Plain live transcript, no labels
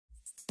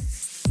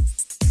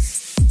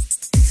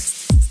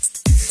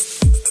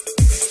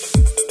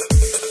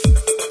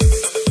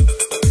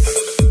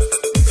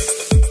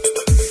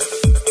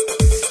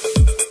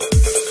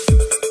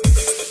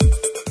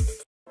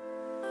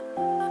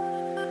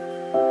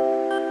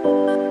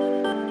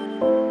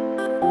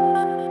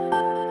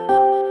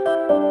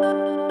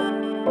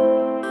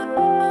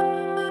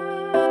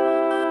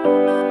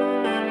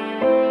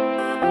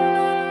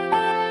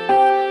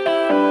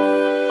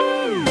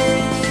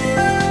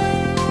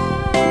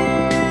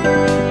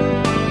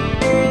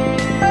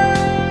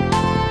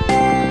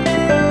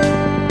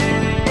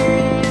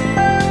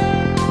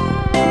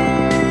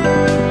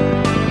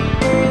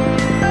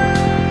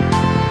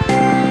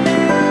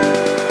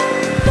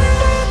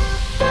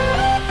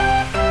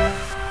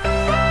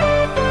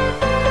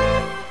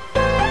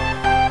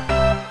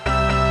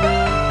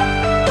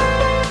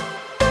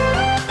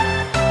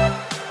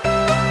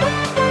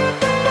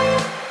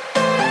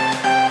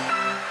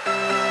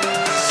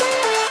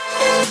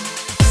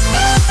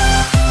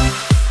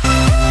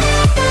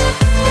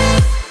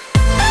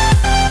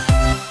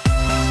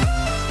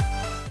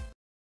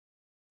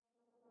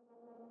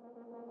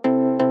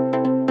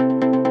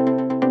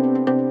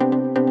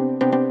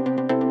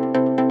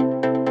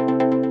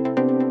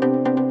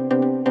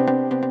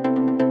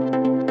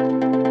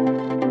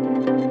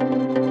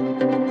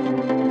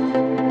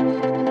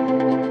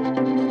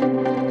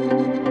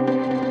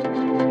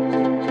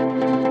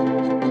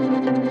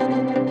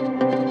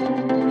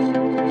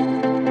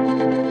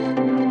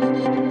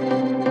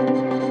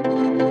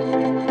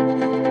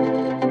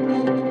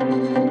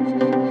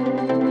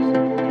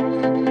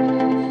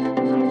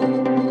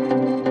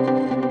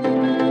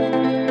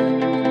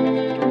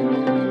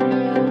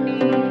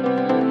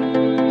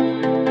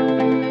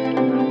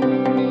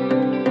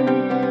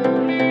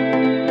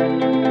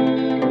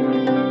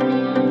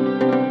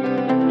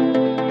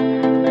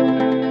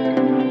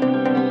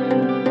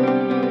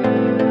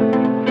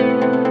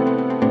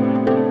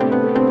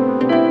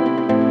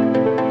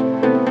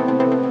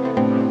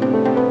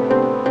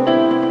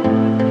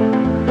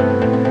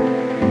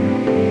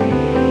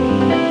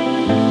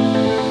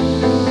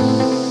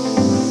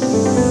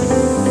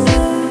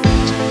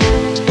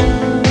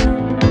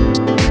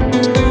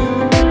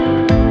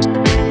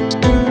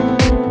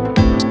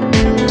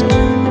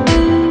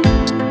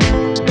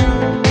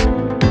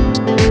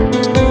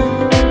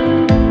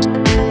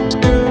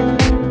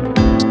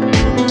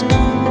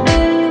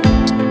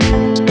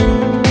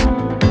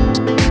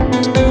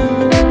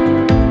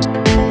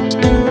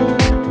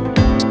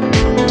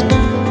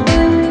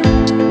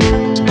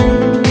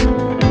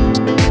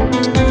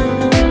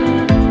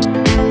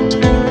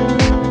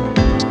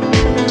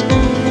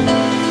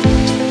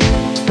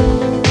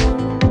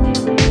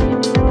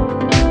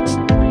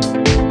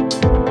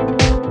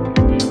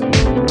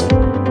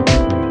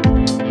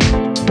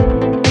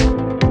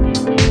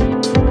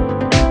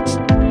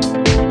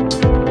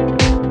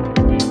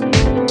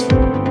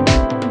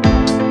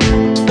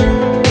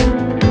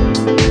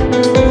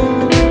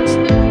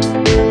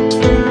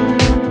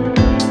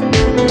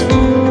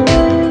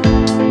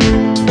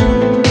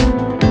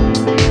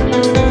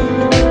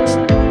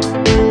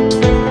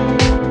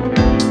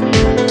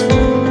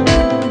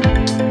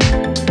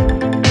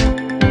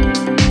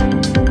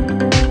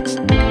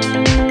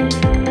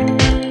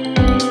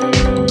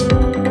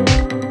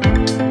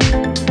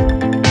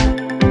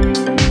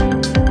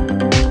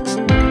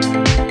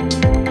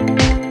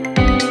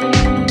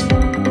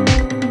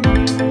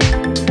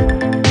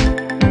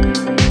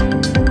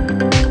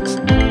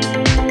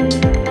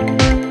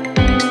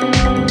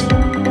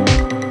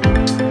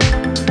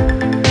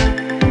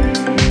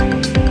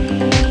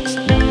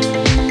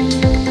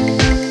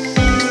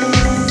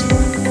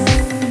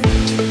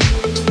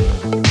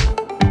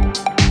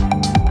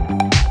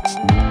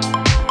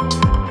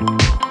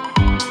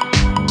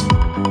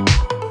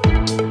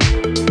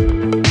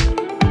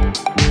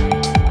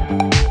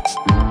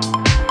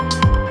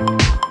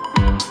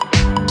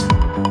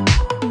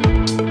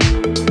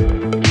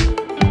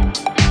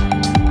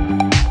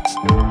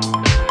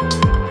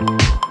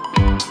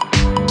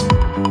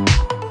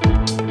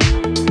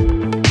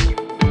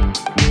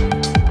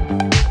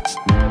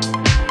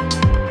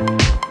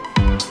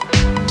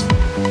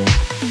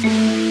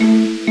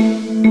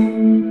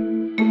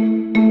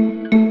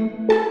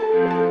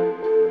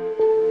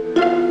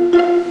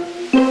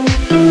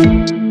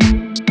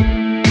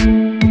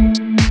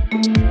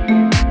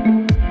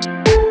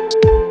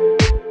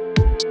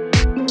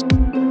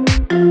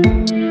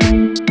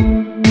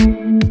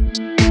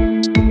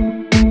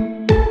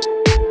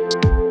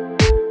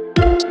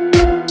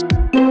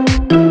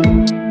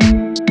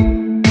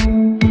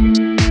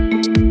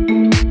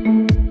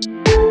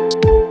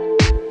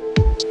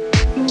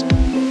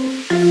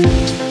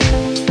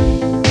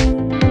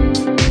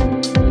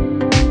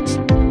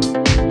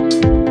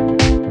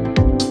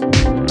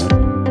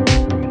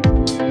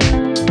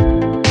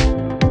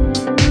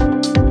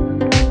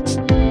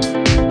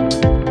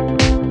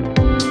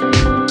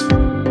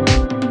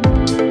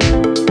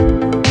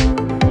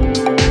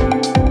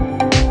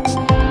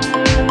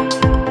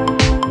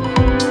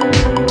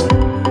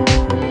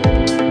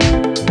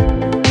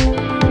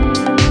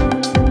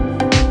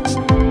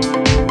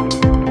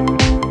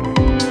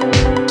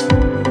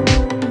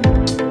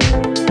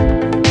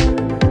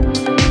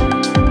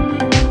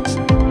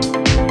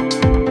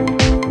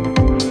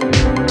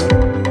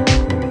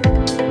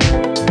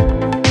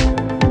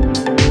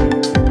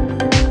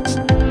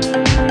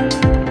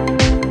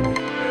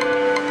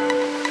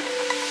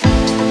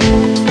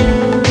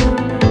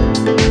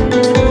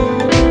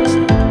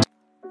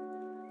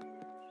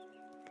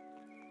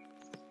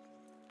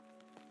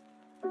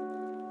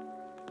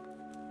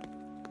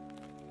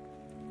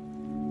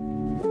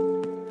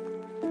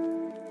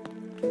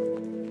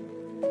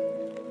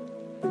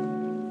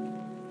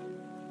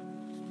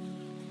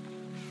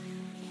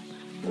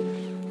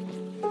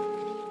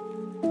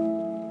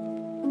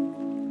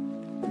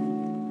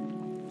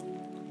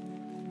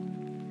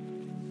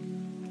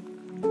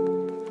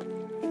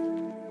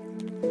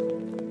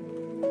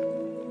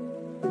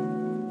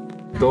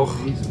Doch.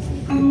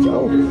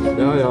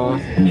 Ja, ja.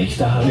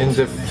 Nächster Halt,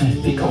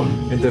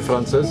 In der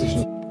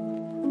französischen.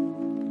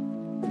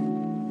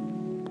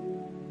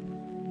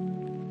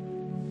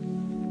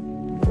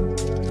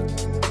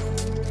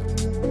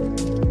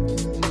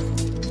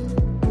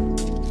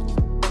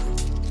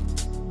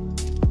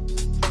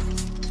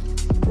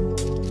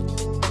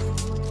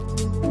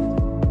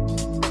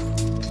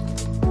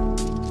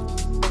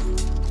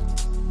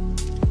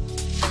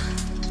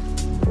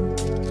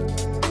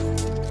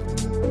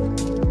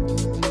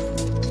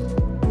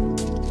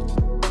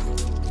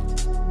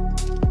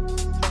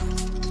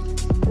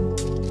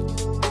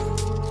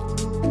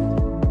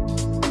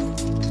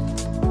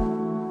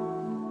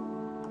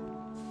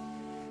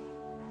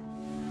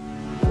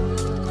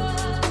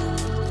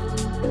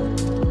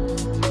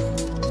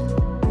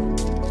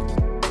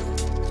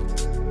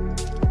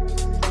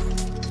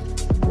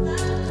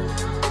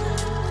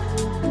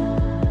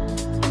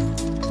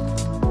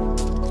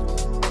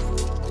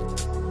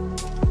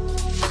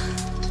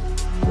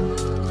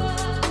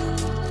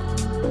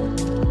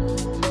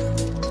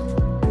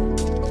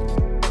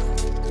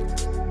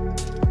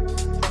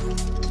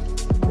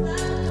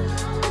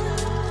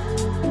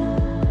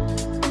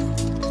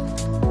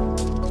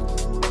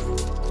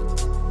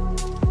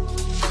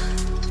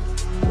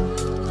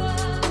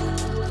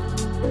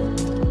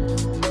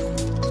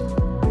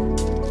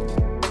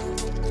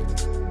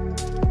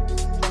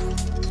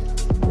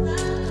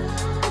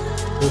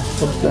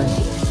 Kommt gleich.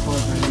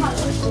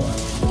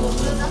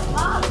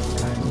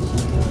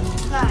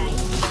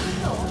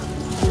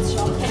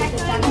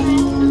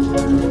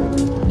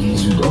 Die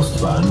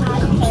Südostbahn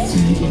begrüßt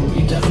Sie im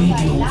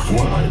Interregio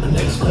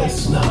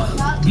Voralpen-Express nach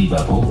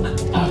Biberburg,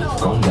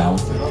 Gondau,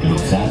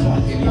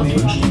 Luzern und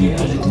wünscht Ihnen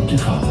eine gute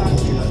Fahrt.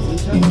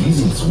 In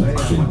diesem Zug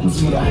finden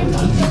Sie ein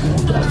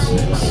Angebot an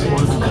Snacks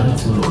und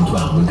kalten und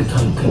warmen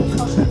Getränken.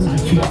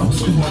 Für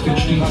Auskünfte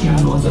steht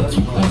Ihnen unser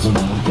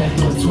Zugpersonal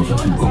gerne zur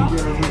Verfügung.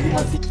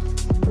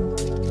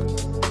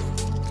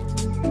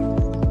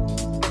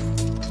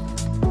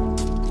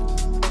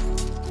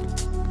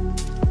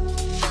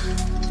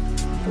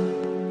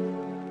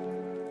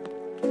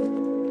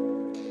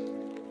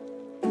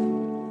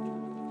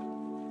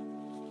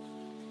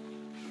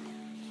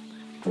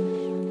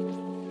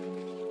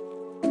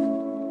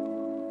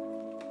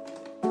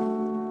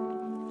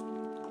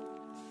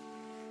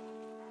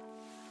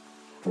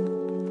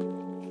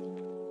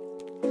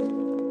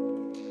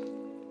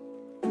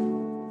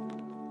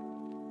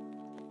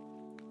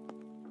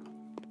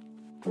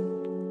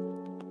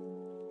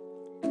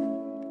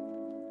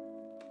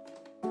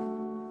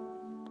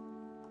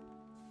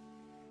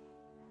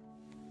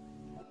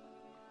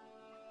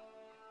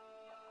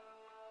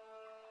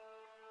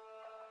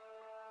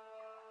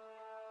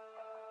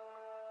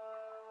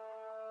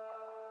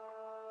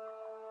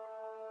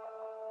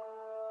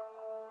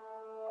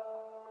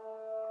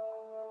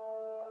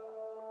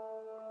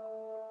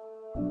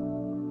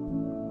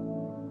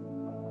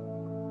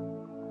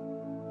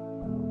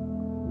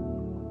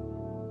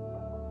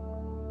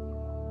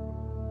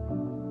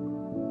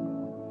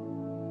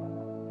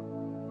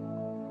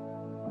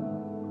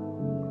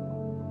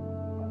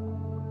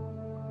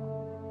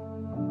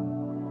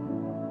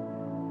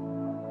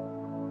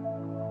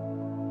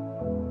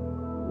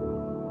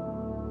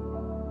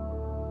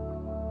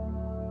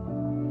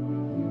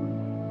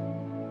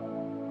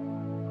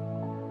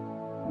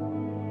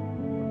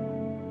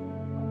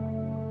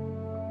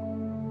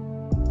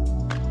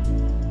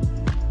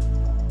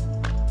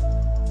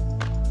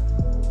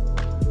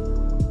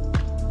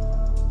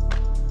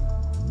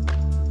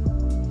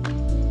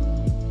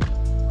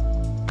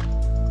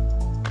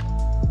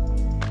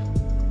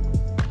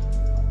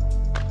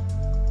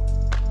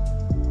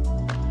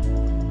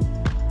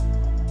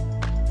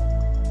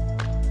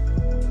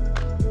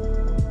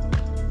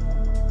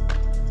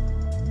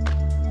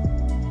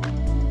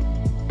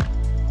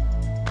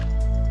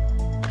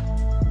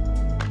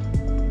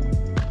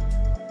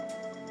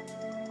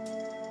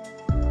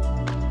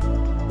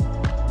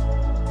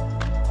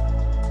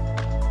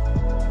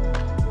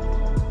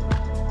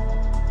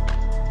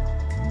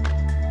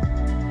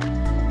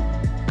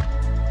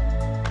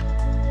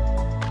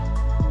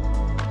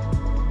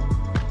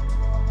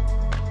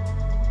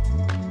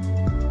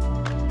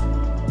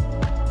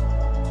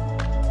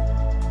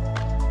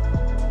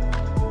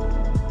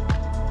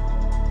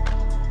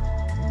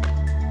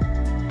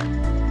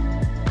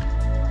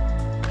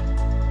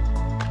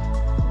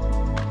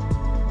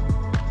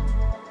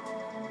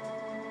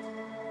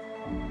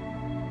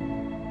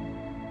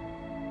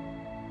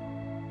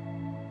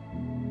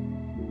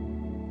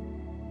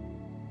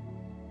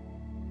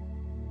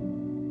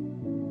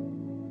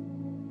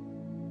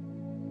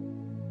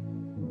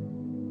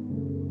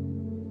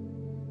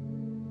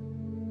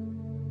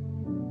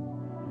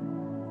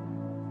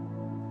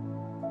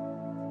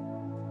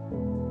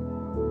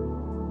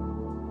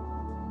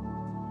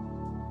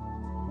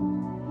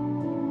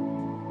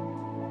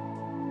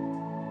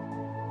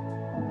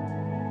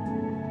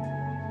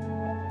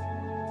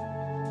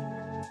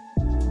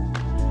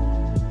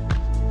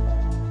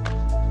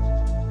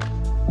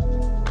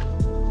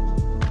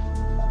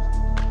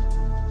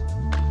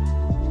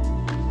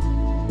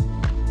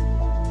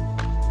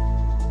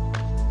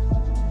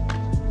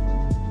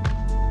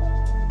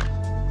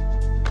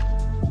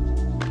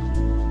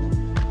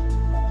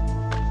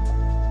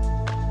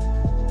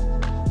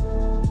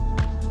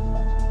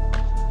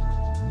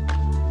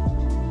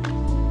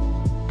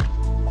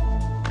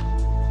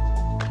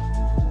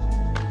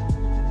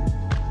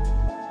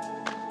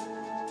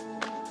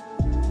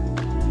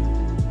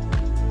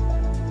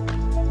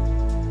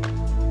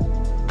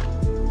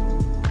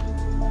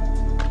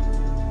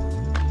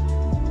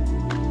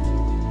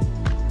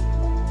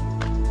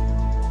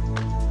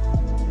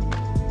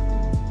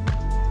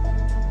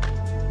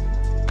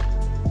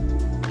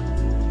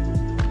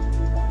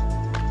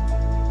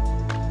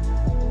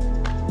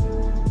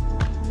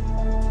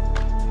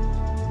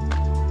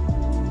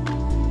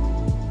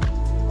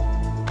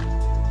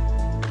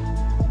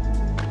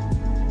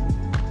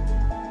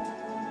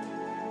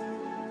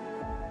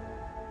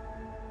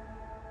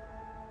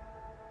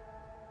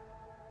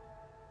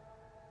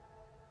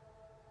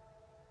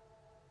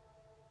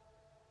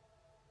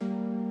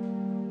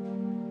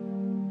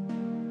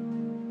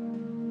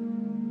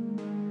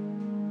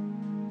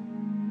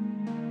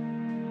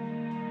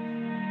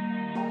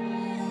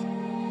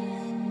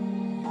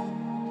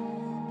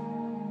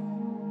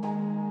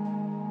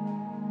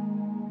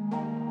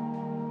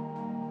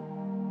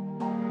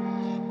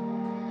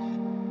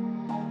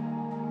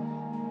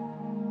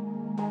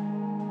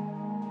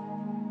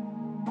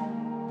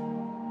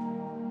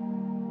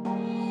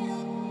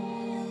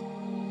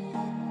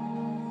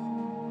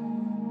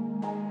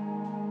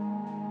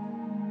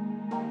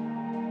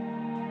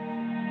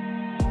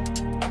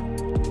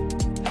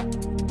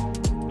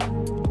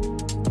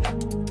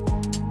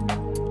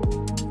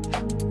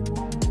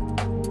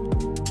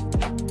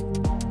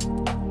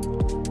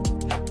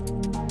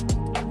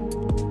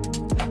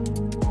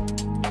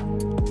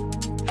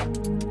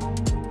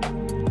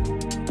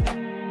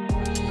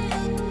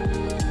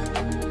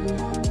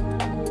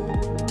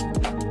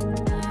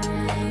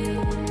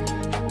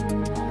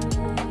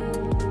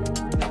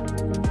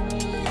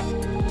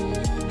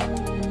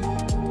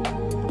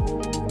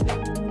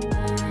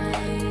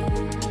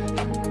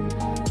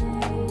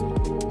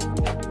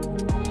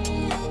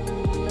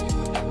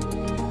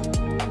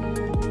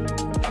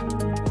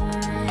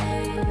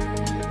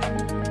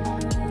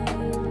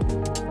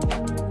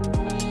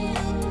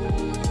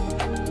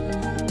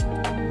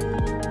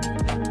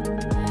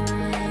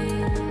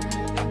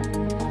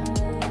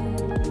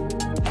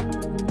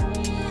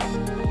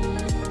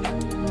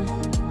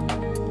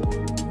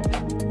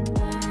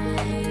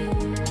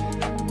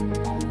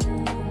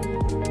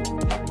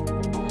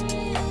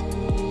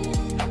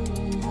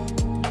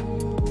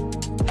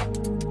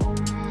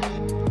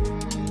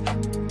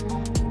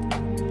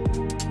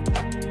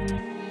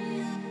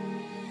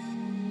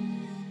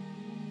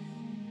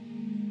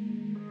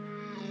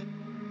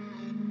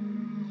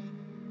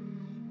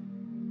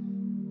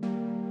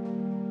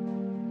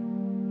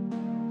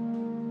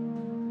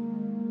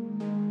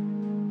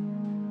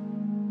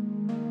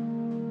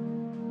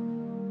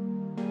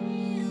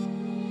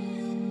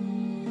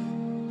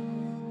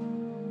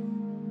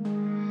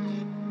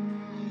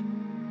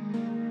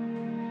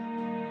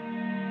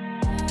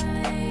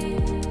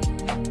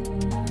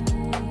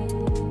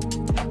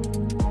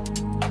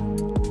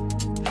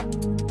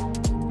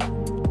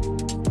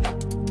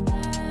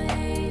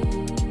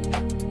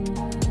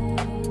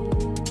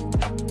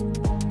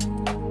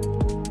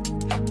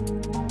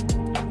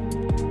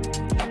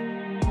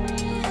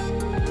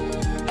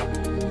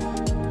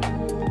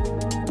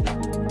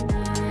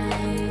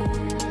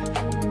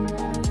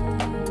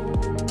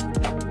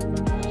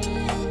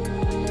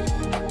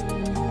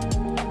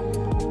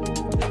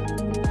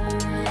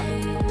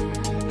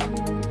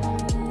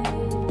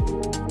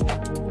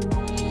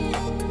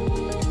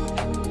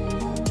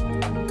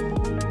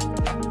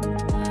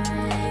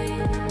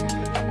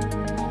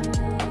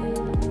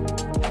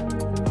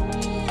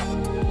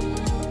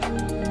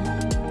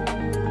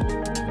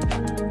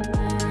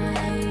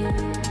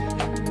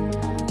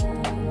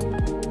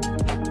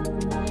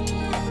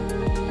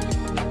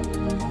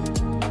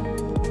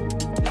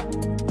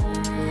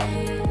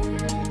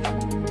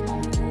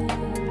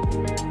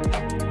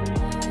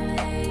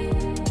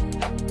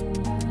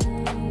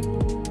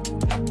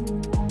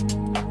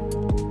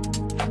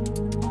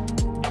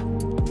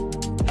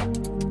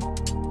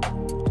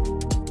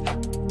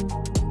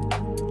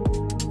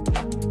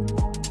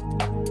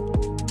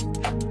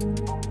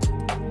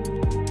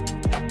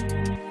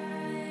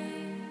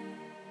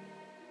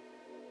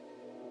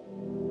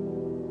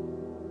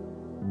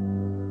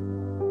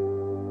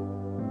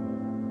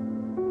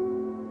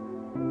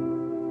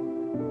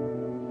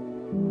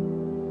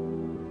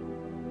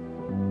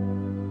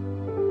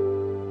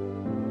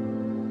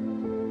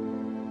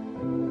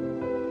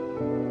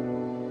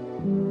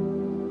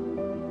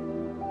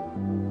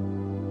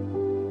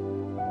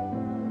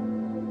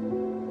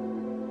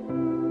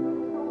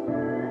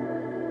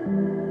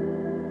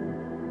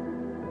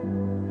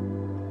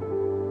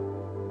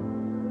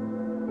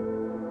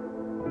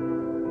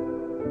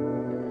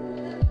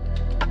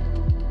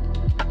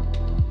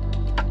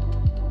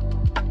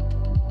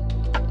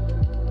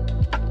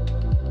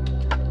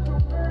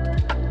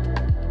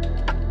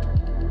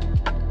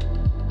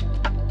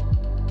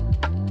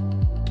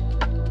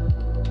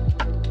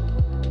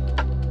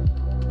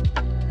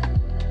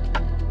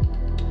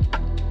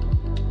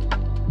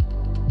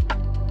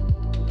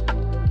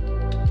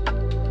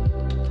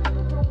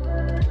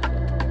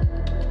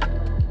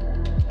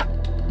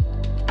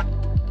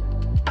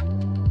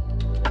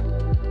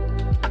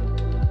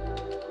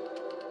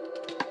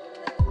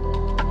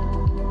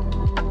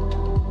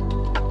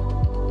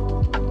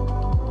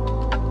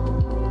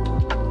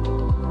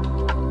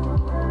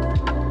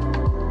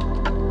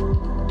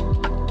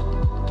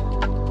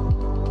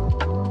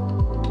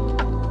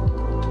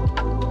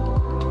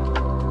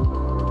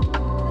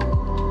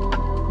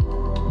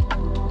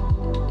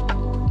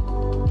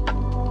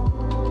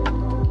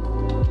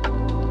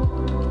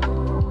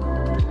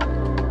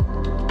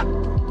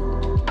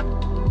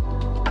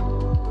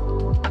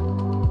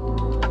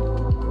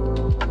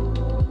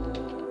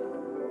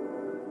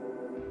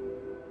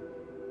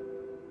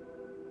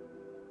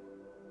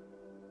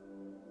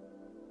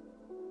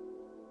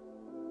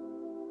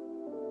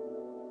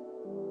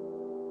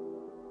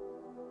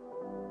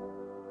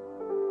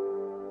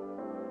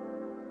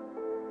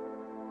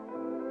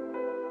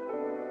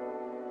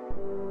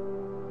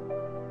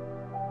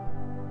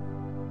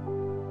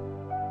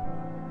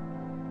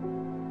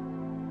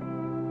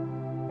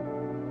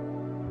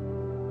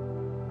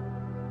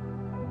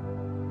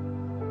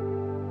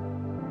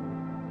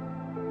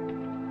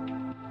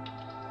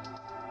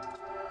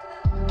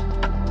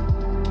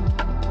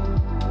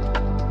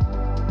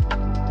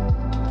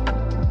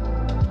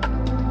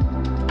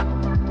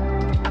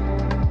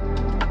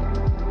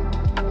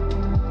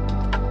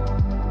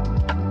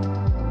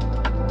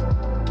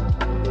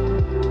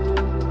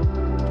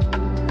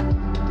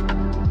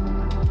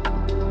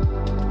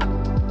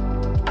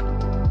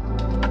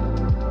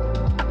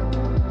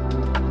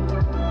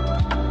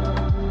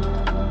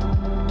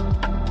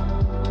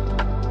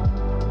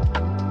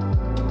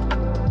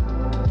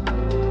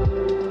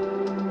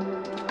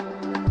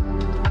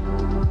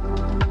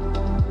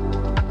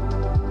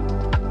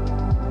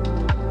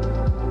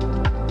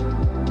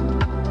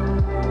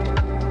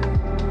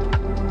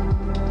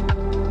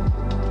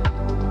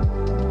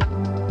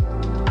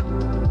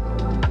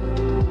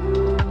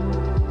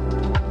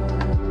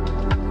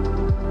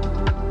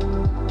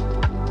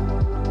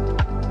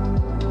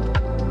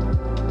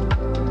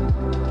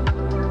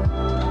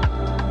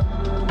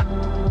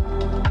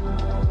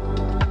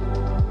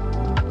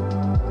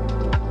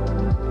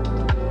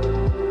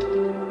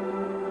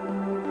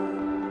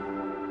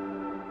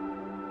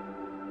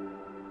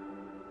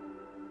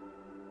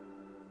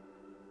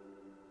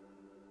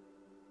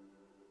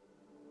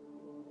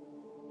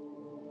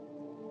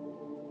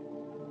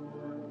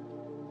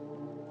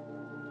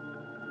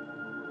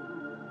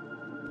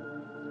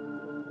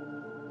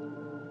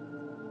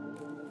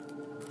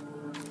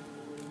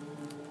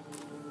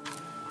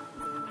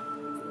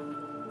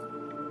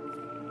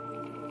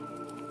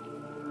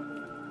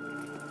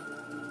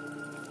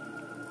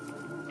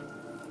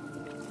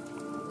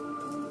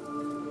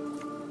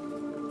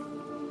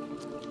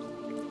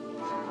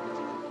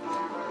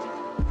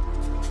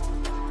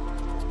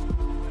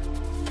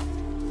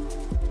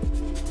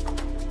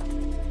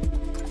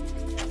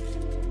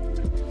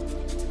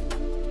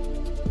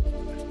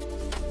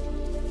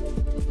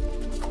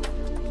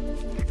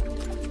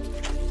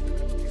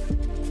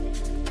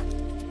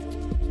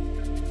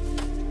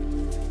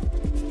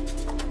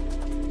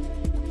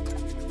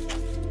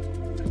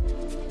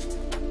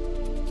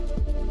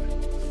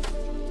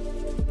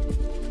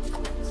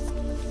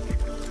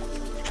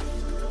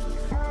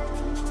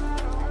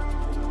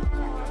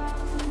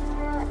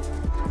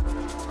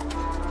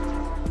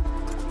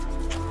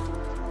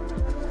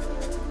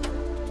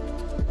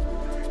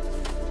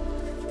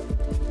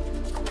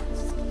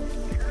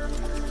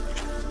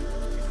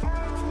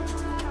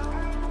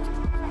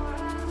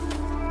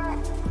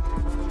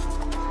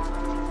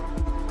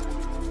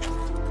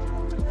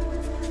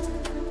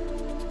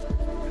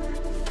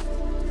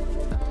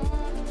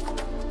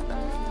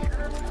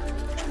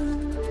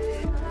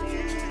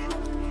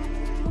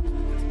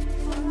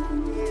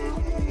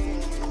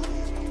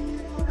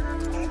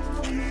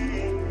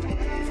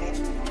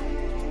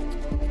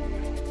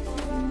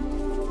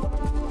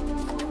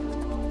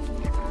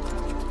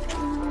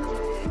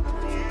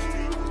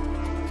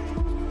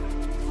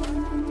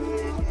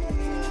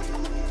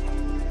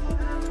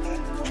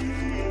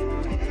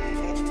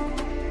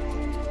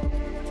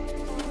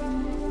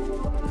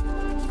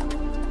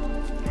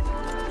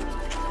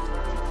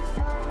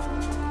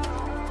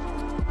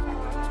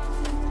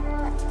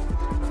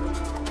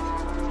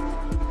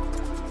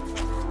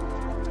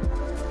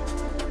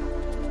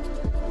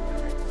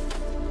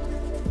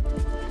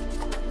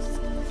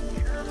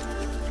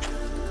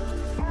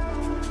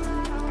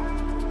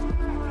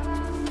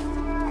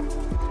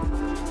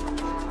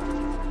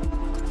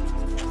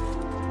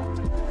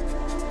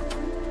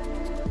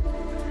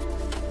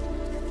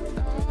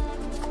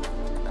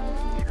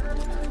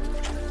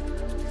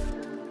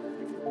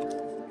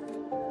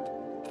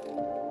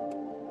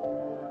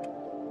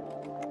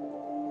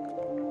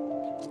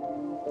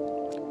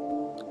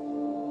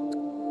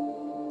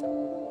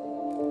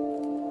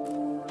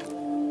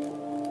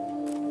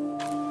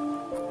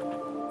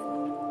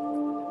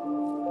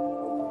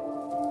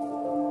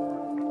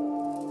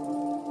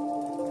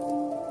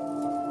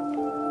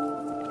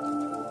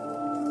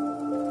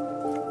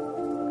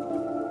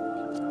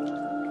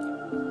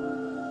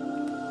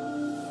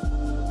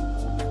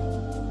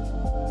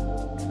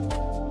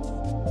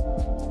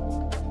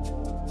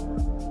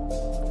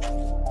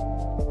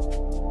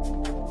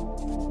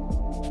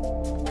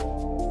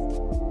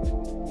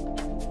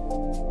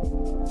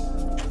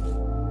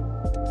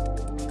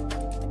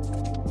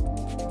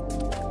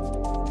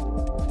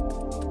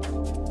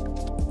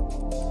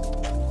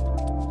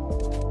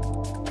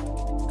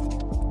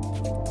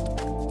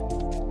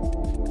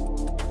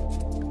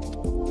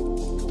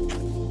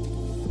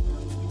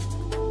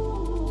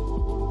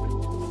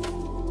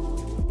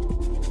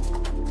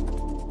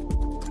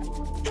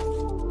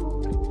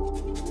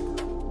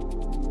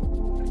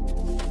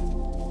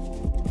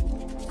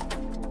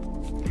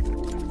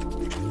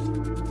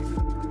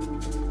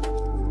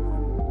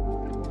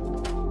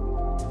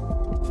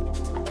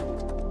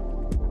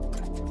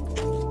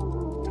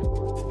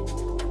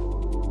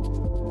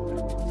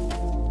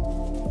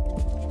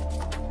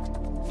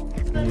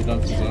 Die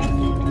dann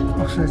zusammen.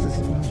 Ach scheiße, das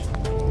sieht man nicht.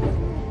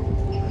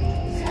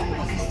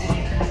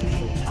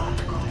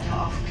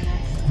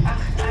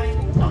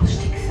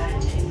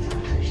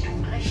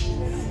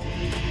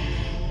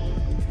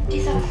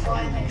 Dieser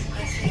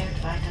Freunde-Express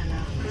fährt weiter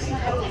nach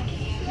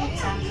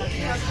Luzern,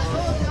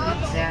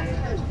 Luzern.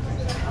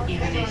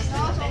 Ihre nächste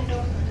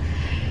Verbindung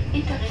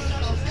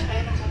Interregio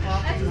Teil von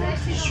Tag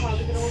nach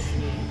Schweiz,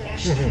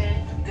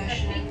 Erstfeld,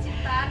 Göschling,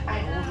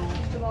 Eirodo,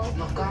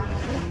 Lugano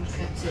um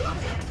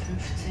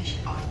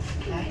 14:54 auf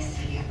Gleis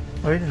 4.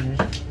 Heute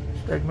nicht.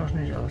 Steig noch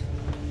nicht aus.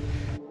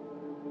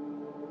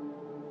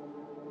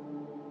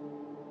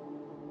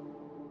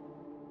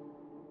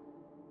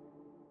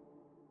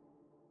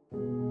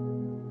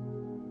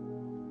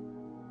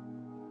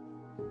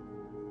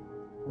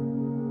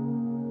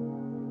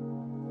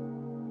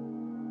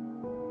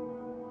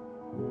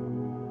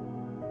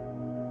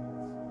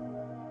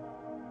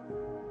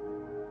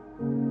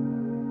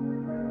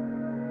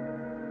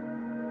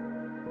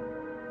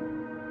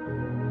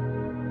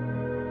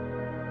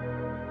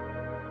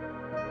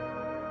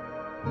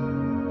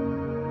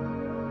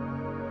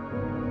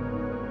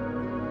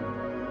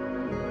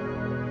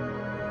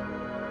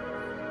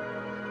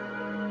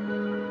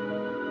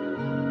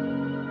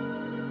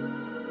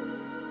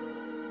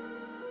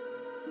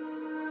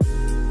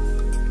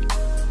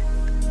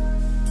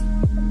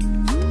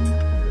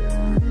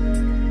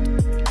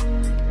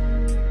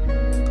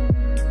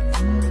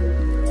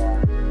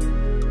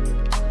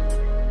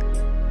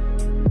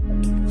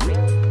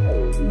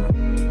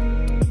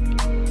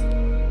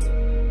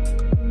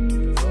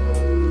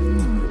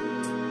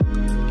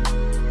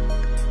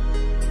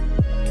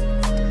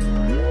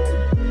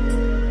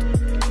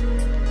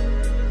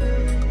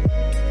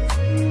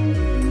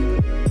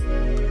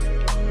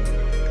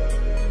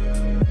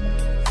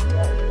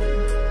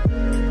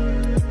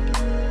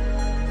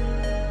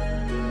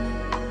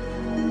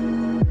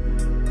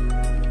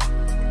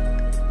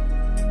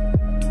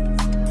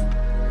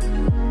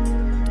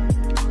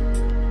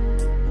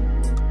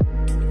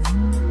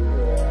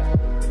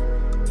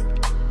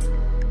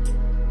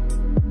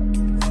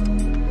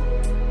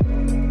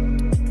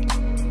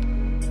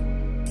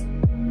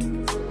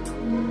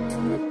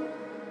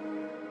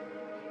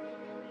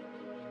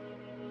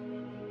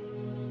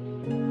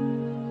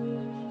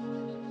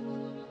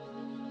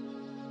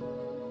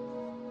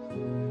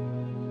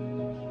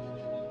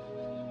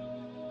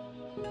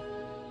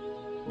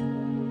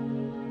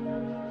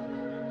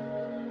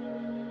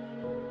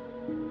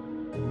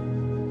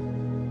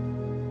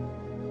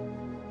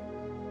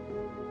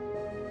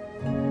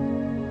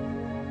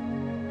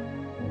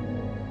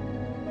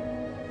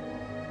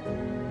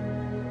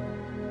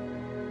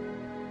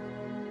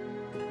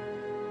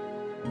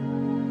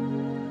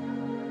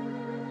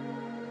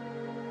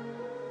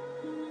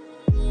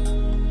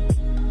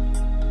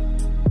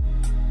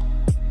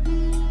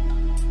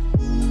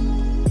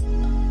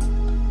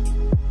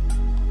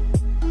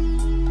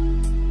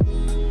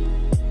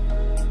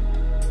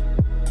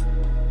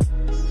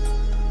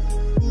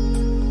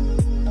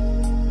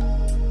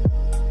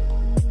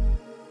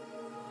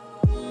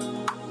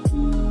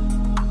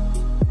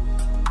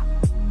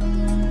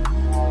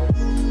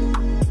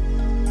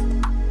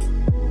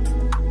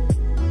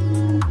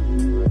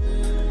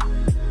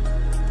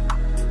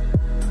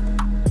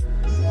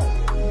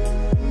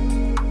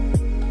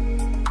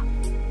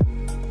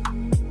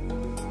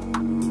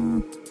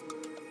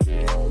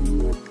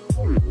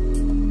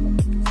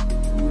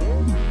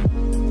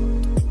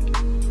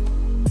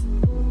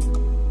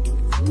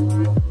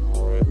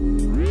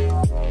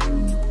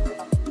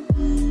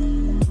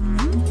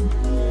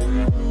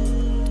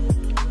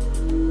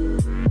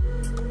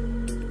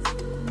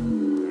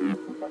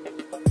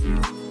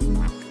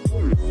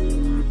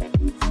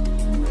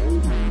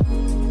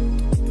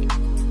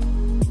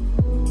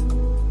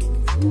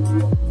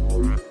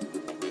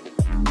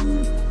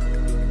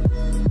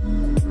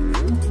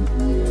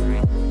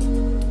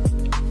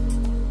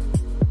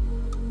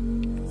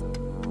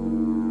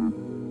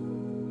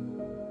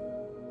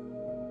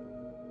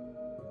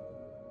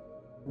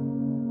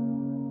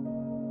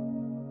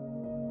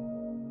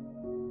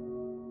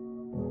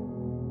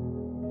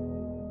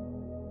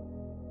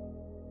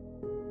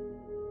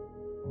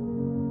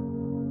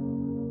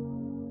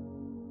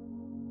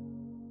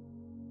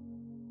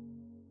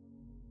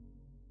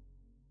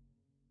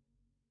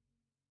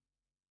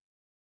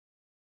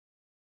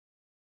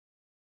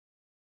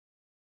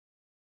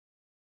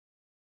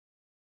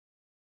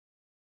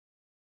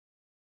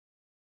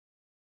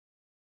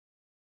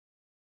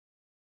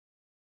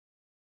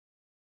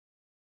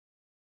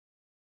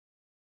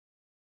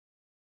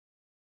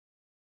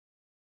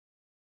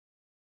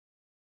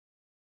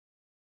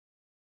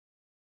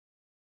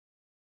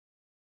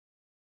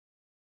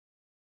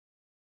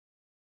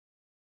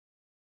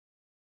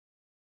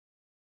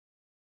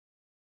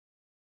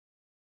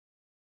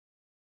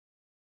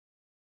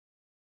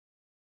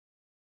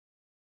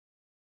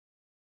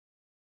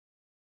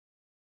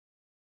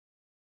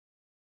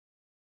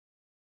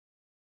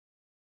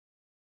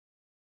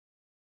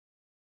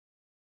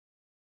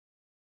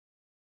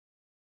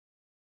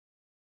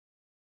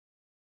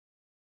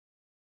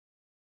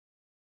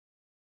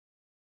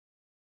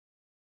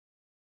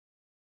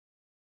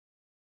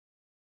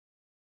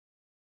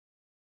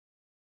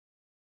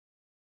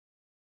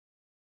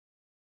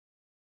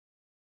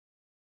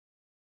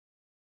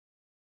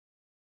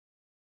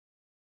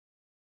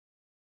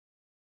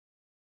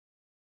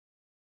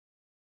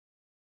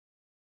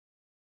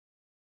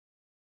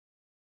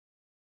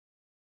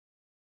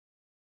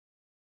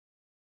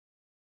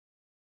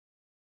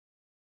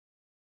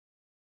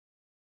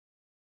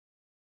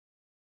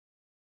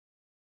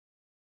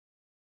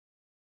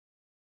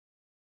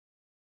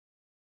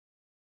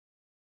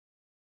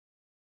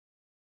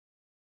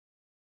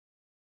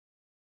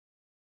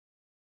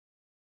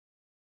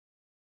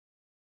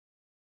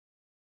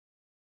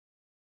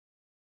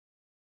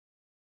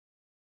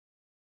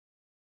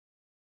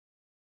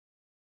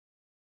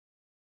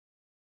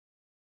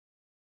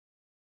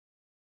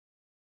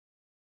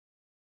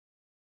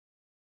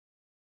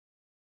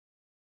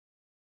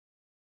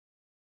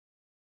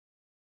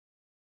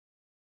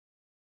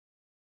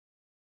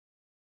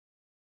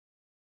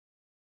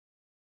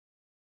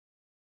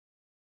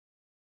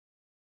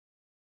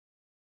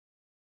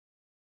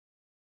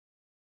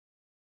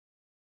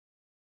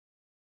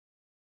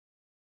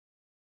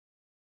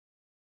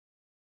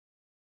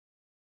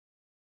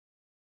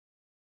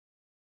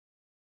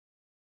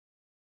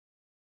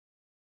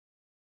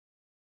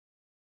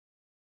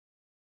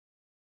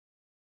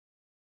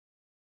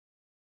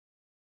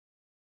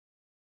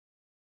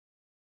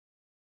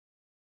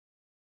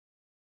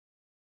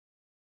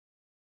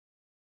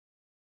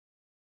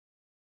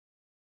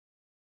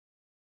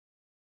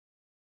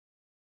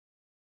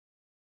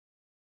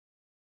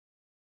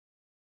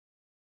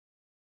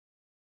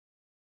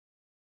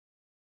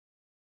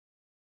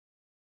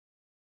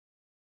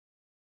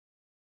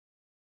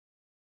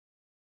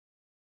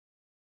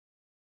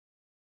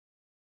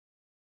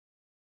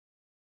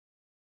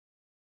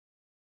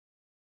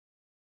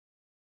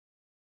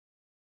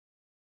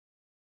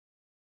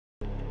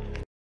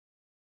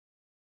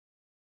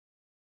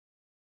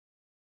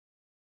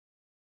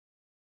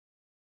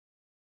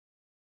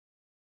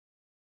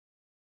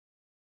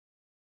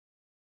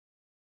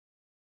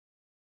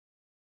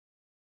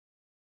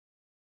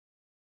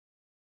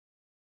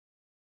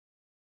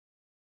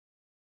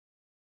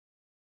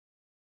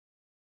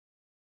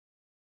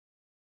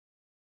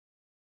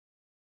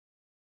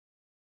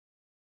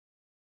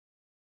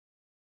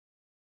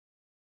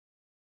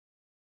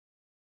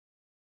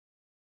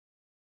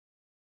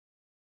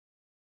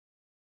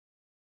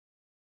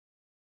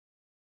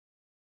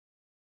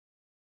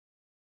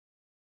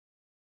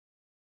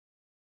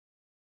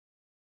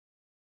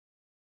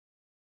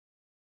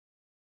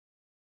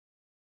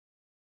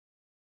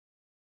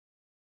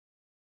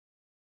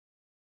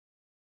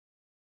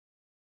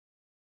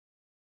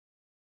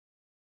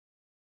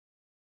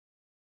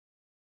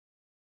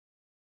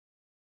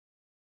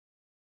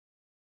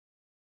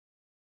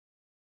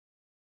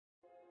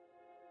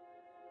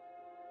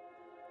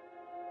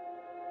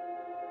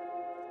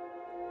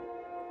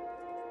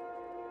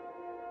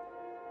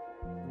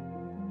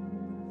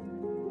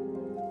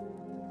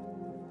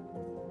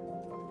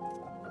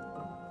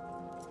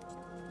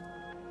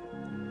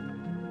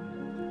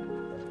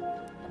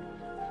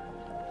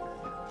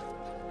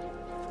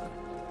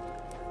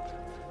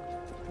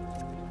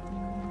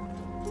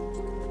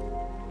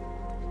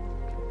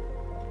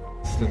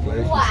 nicht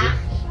gleich. Wow.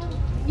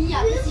 Ja,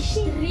 das ist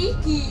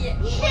Rigi.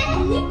 Nicht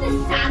der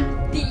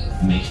Santi.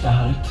 Nächster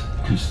Halt,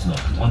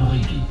 Küstnacht am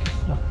Rigi.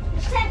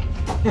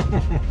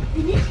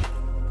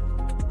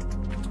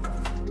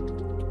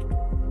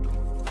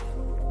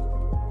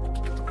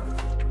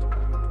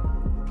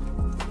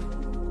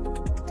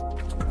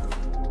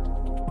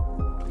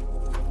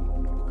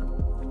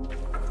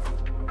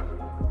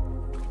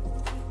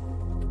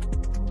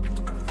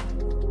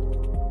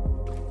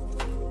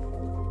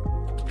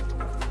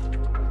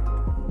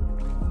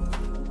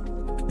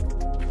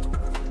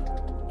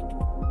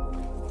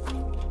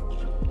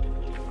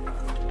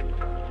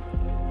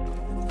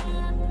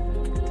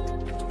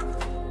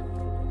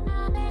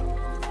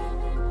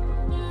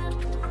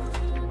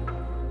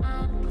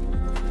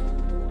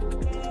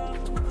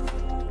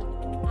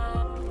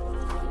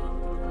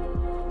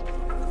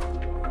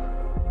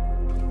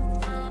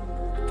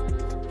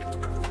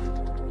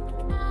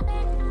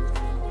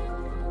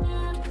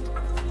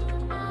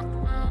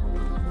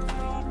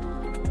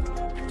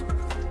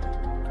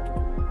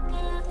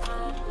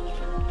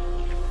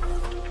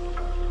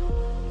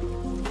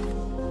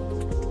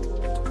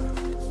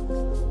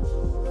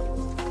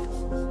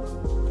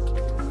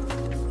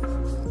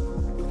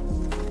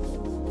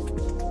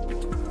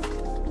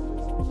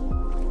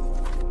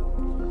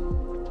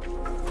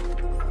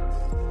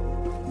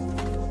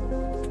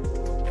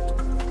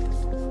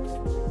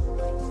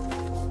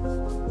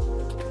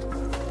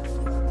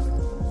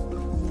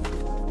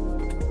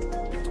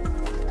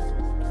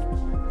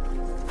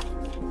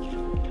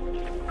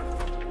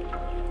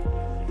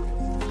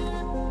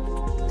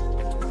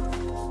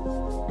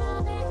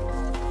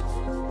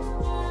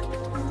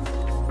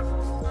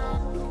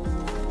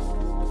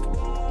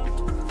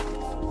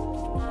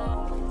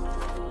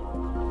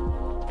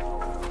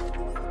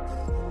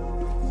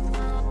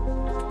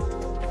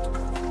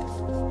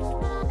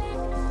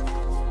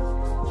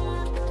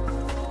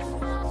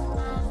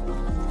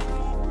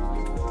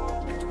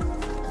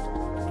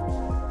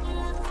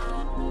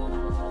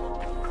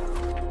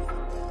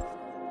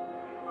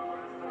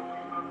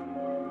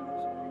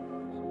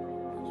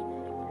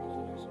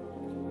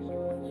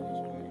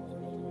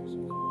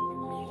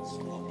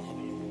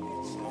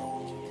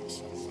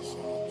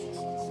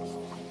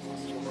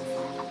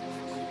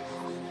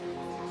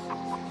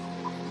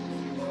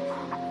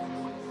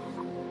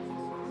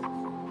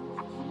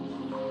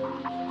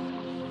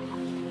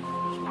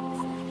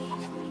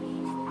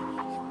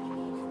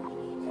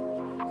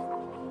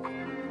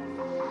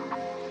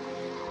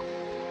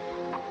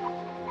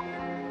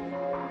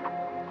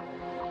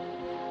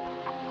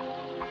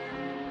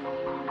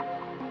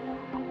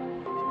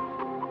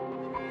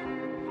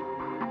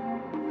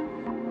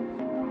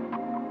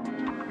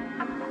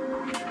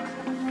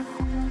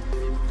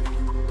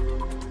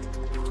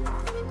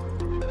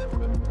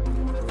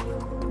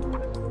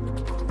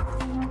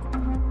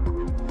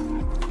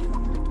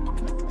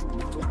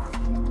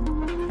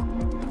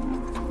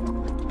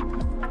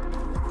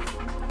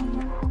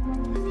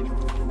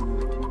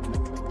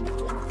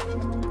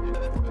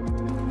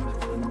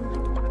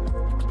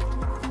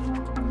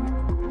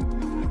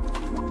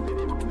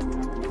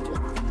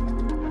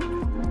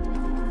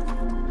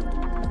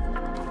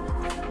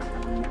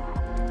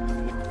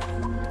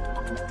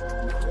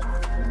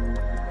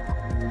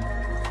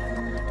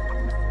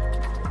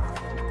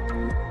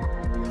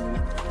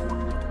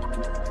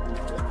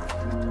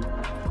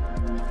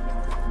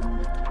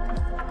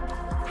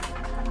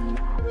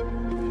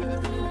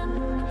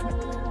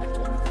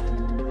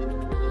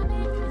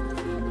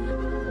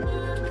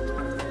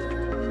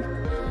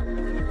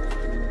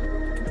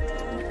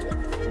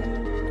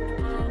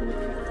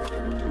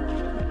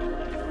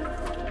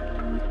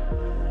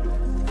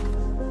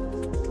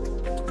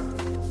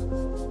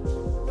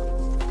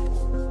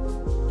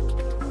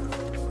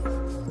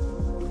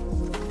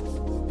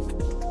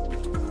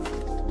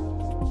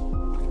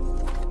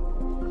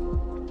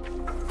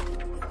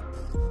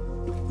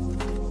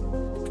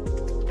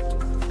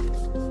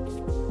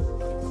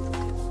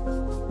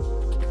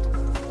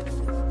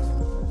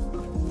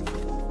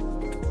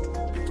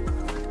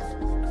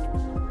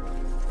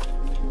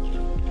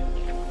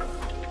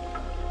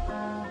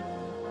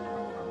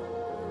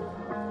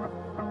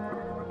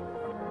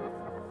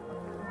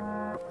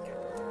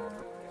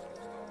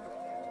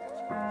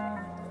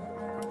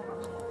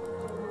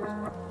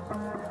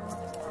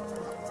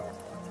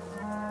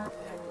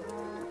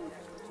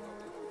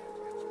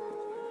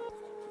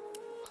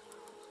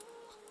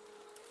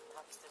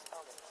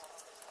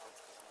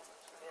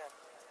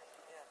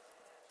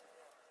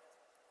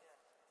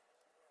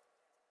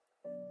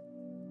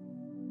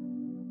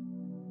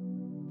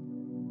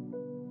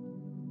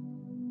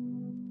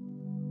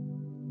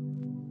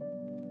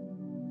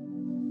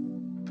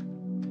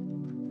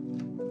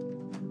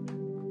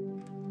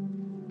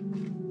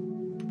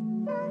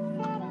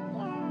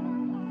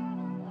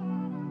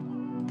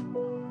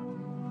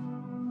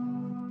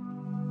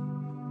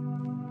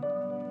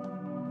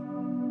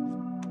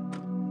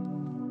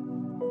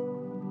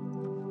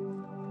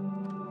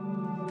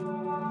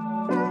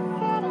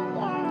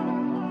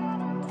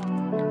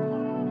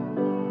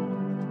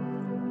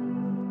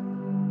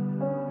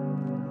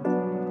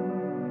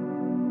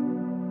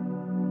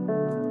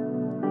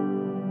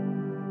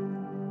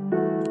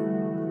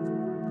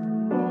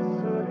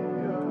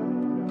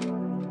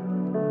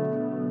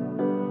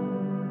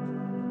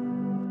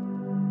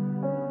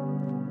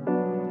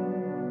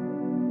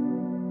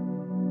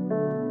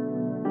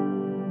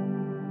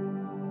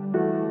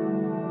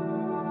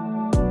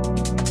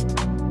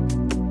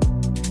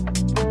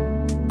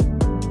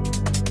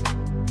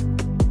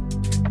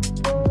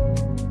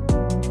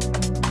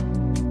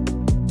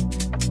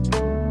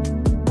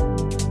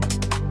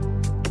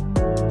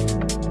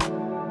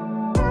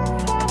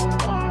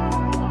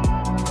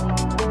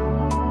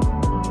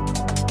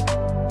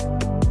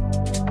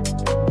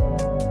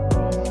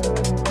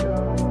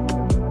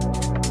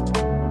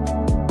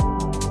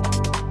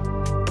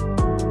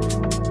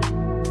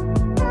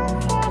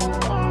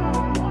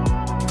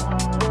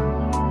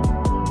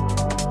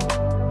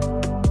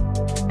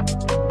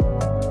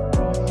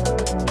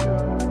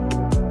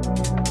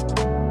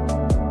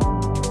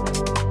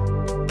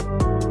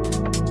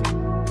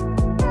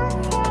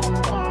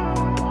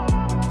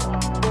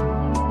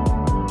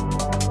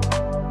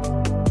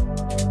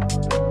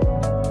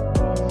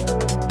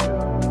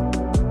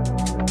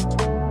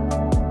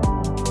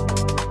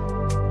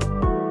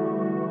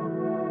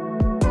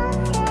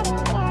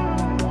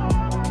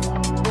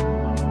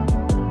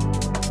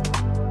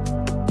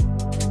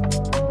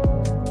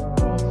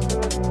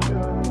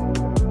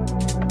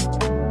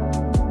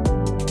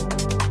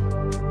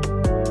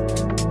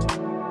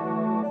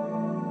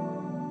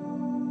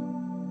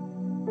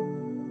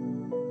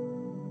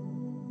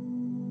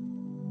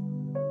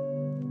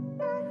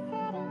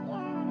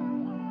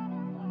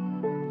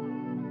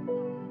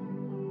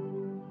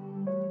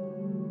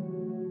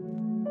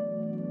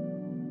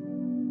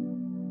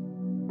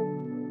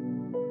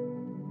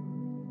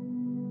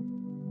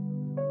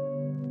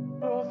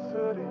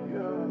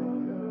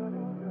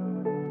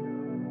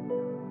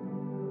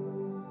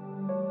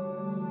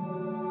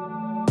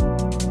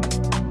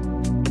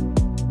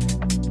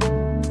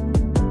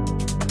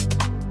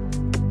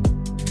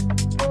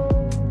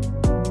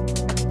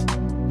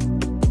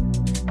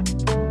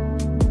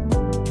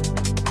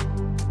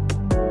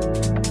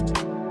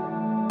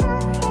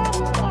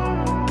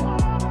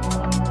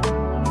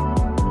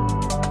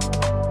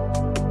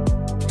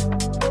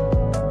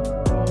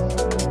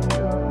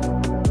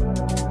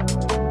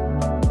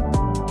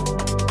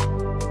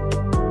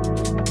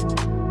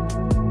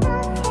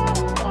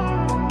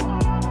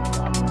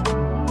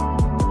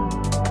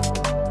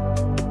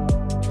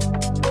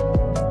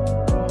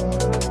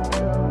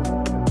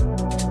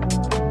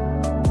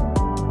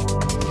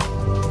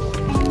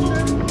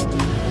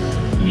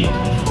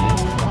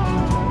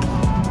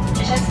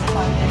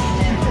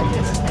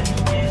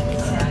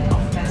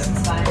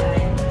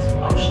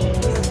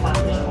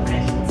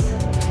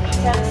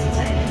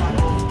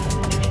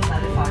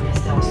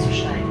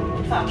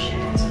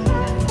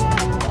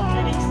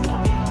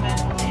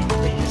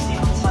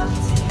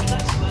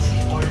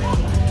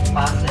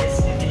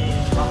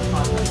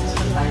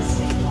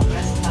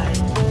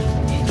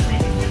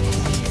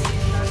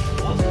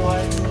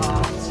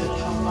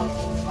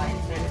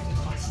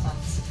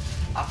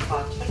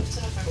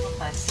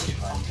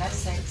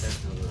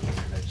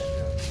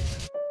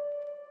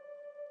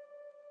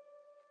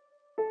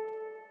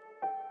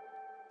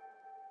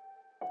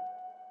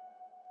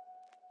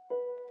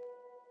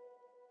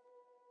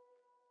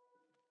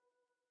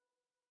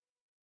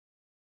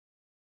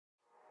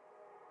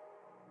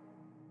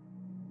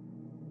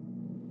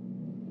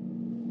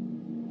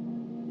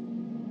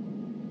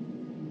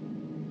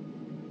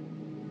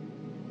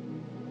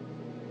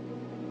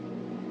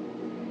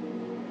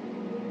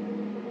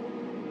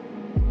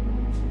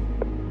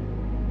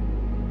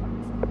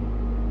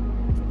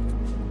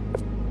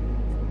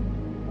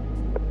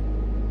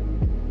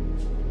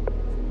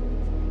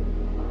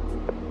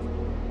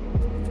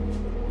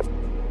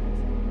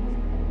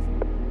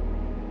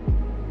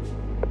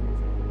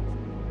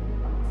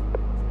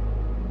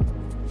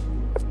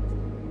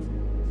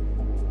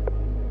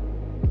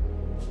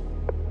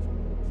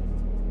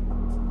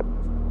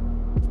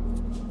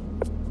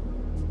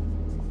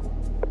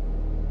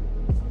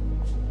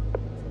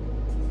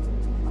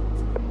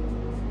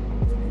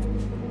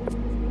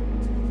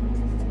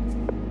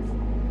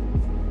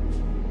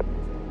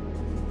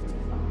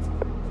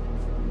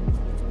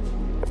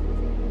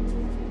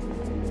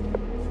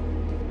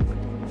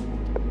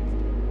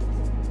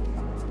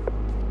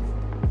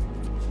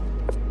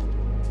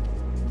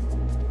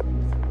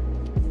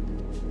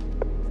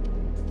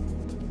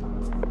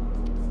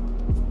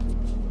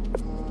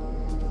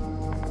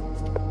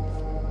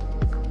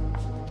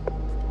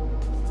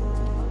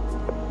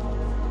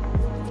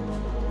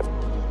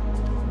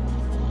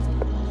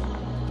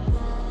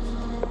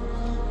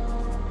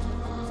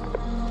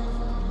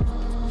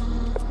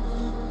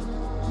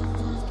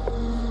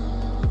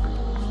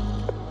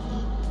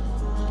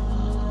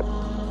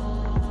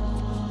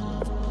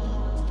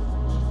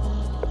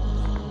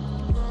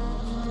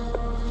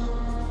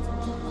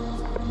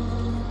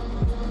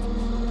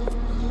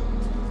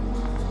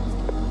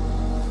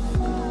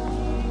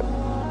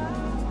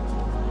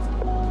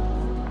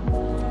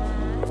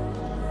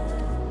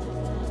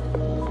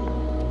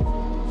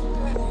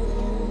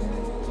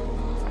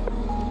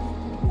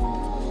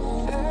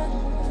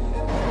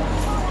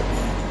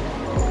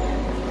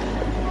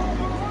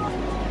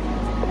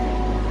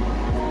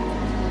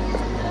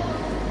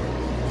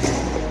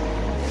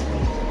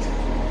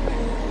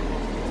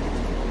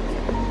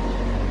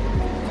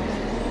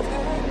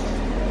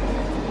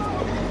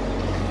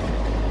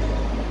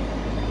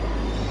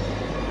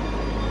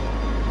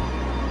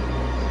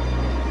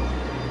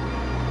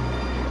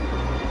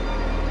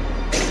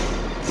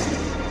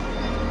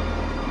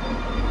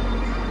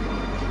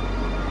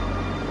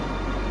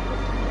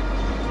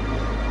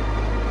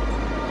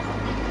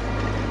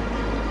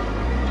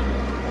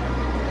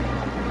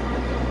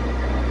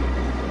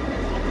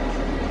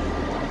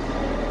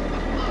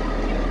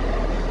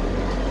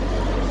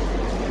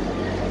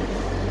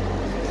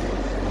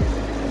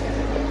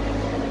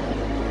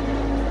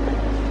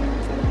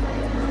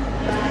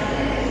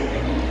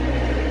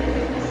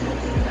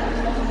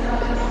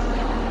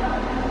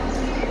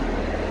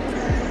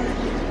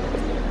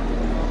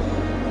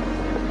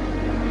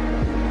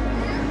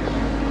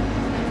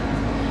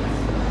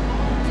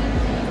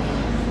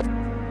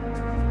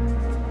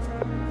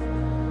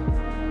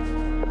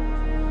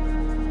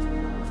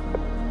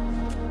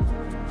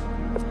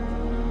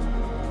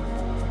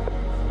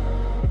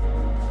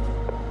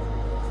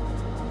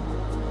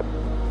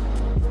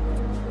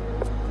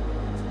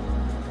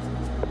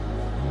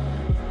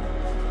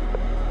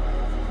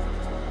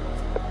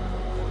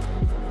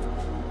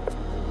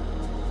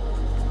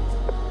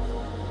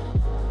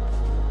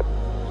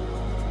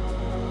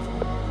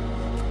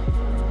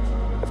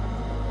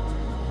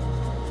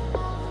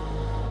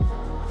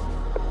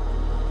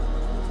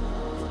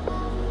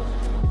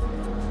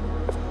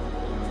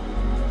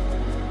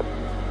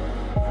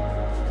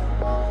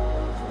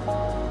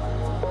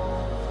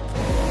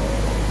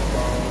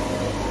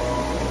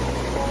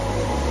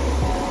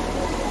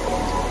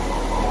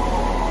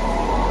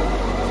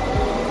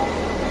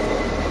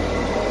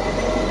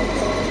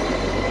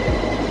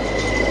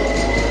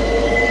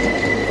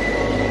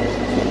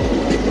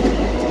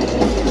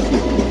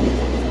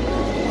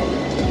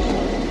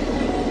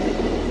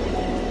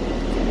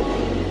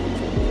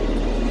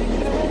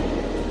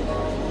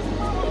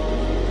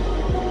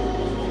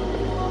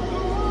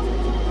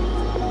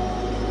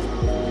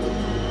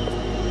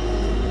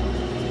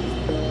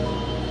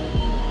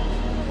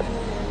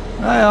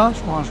 Ja,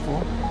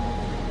 Spur.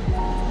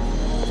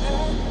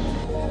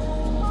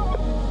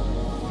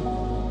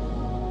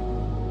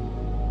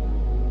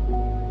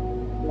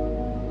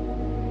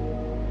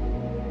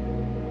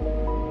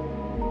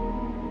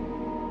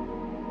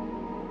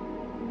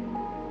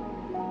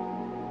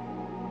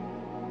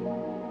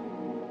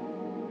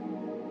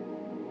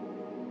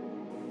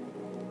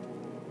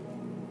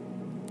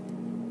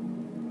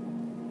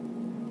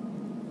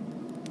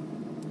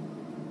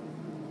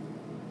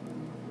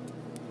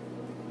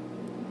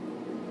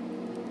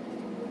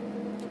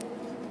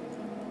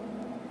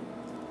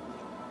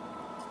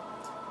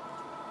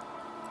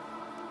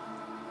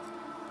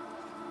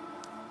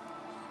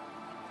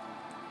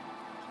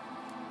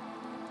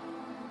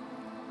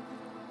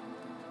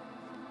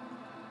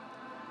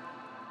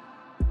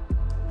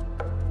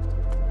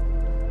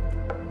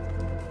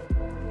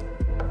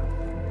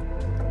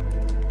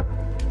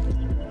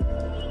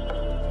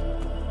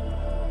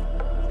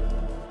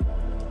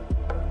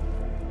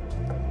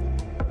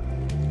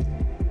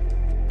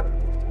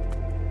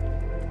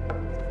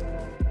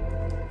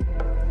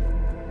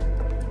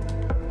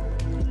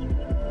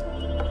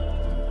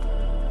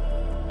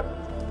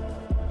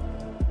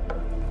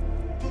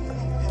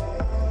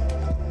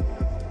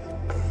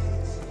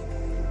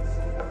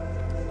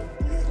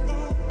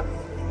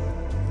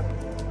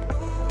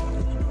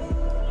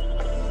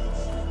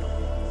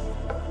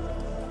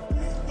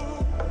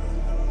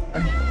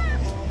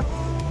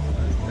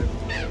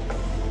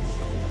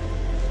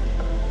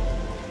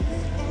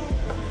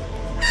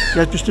 Die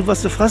hat bestimmt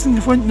was zu fressen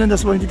gefunden und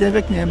das wollen die dann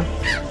wegnehmen.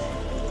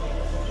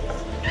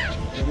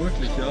 Ja,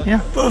 wirklich, ja?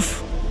 Ja,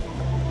 puff.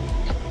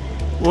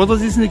 Oder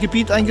sie ist in ein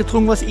Gebiet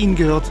eingedrungen, was ihnen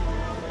gehört.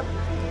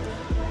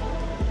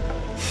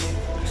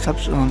 Das habe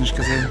ich noch nicht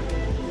gesehen.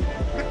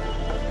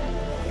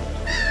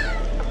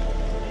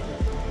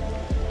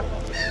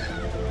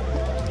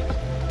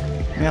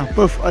 Ja,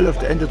 puff, alle auf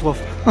der Ende drauf.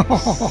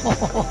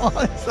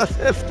 Ist das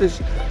heftig.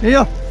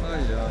 Hier. Ah,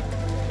 ja.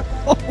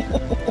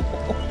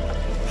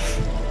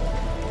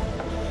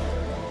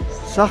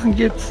 Sachen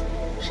gibt's.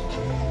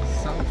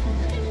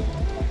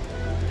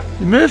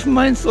 Die Möwen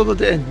meinst du oder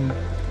die Enten? Nee,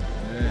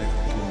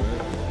 die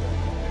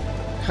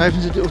Möwen.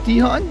 Greifen sie auch die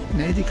hier an?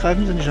 Ne, die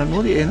greifen sie nicht an,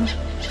 nur die eine.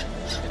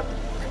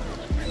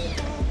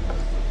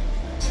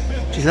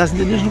 Die lassen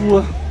die nicht in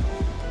Ruhe.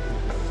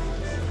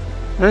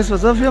 Weißt du,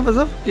 pass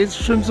auf, jetzt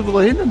schwimmen sie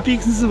wieder hin und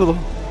pieksen sie wieder.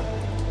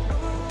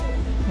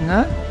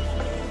 Na?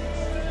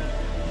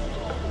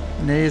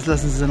 Ne, jetzt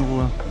lassen sie sie in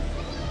Ruhe.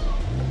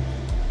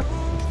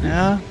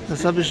 Ja,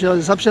 das habe ich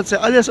jetzt ja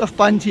alles auf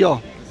Band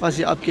hier, was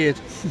hier abgeht.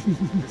 Es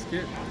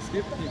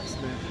gibt nichts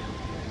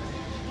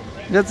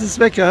mehr. Jetzt ist es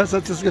weg, ja, jetzt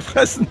hat es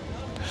gefressen.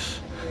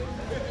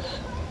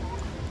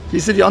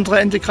 Siehst du, die andere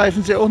Ente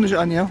greifen sie auch nicht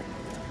an, ja?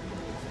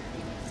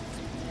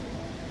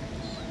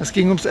 Es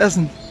ging ums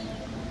Essen.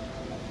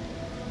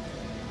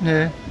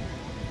 Nee,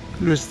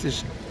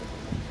 lustig.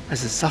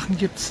 Also Sachen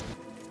gibt's.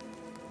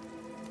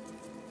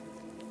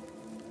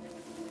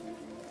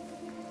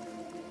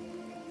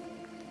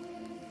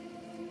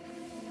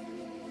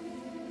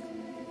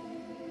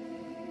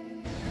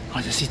 Oh,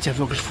 das sieht ja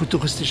wirklich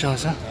futuristisch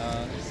aus, ja?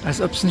 Als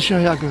ob es nicht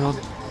hierher gehört.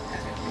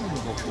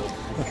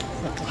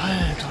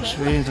 Alter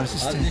Schwede, was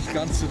ist denn? Nicht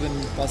ganz zu den,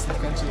 passt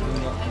nicht ganz zu den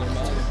normalen.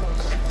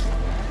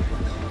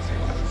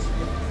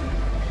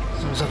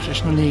 So was habe ich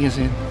echt noch nie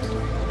gesehen.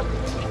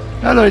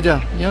 Ja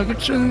Leute, hier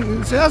gibt es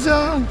schon sehr,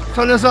 sehr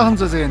tolle Sachen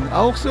zu sehen.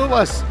 Auch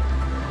sowas.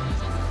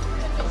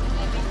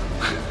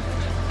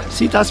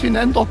 Sieht aus wie ein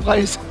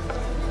Enterprise.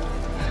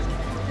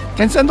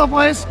 Kennst du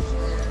Enterprise?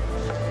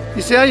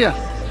 Die Serie?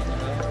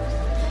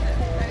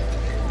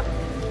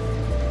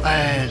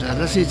 Alter,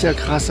 das sieht ja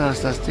krass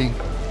aus, das Ding.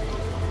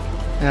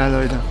 Ja,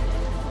 Leute.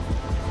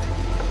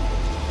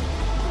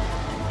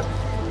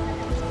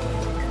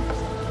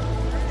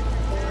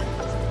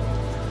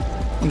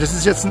 Und das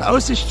ist jetzt ein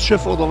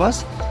Aussichtsschiff, oder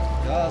was?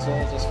 Ja, so,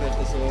 das fährt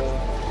so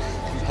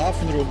im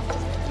Hafen rum,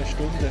 eine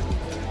Stunde.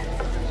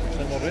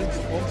 Eine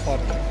Rundfahrt.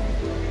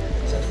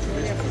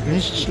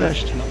 Nicht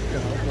schlecht.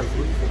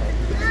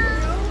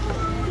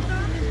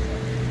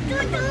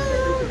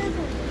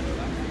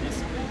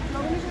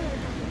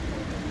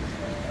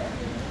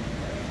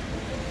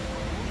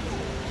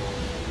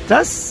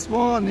 Das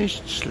war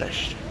nicht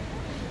schlecht.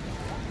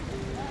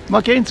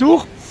 Mal gehen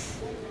zu.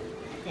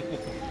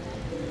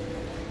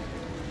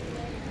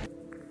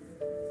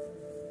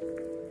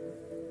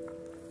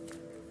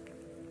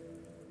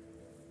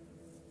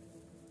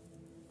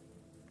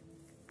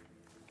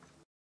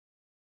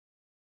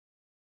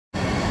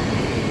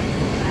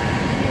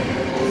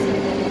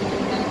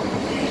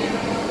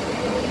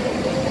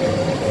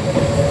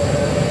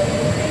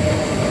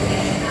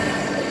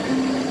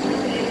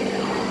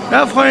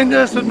 Ja, Freunde,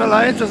 es tut mir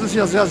leid, das ist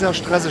hier sehr, sehr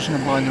stressig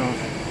im Bahnhof.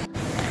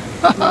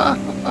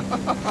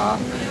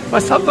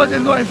 Was haben wir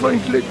denn nur ein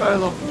volles Glück,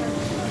 Alter?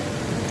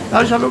 Da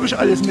habe ich ja wirklich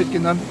alles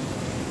mitgenommen.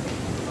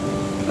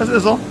 Das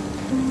ist er.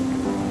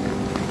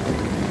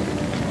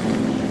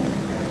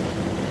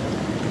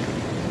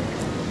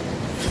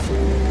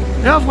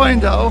 Ja,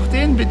 Freunde, auch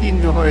den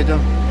bedienen wir heute.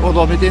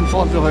 Oder mit denen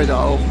fahren wir heute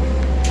auch.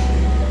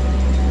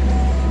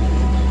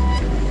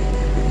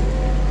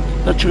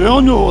 Der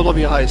Giorno oder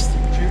wie heißt.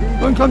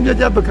 Und kommt dir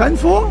der bekannt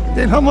vor?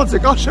 Den haben wir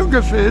sogar schon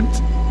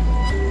gefilmt.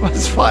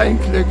 Was für ein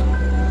Glück.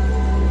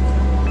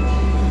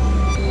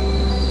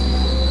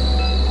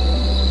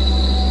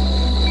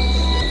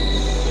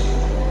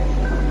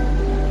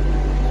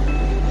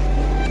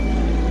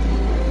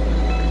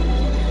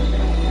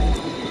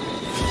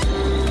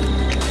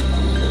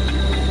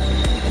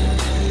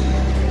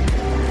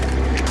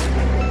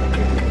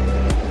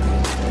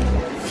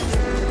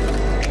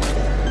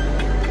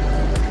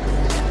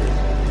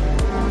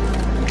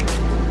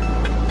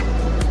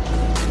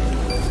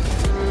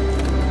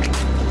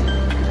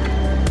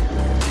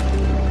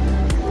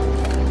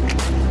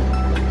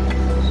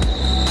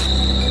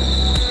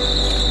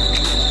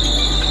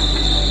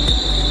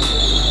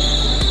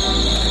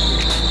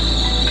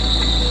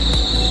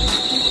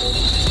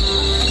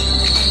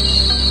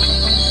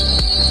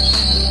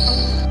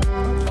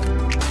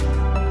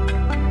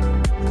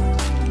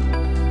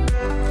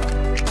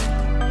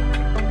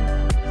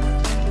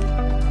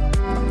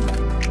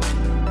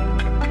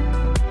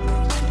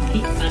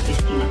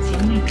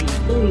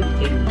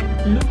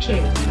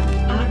 Luzern,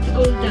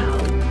 Goldau,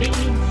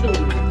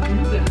 Bellinzona,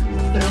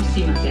 Lugano,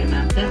 prossima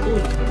fermata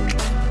Olten.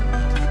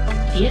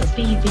 The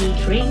SBB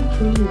train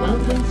crew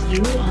welcomes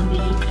you on the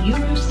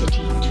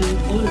Eurocity to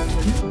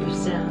Olten,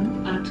 Luzern,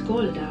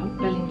 Goldau,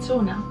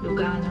 Bellinzona,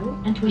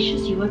 Lugano, and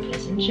wishes you a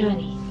pleasant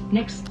journey.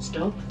 Next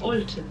stop,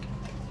 Olten.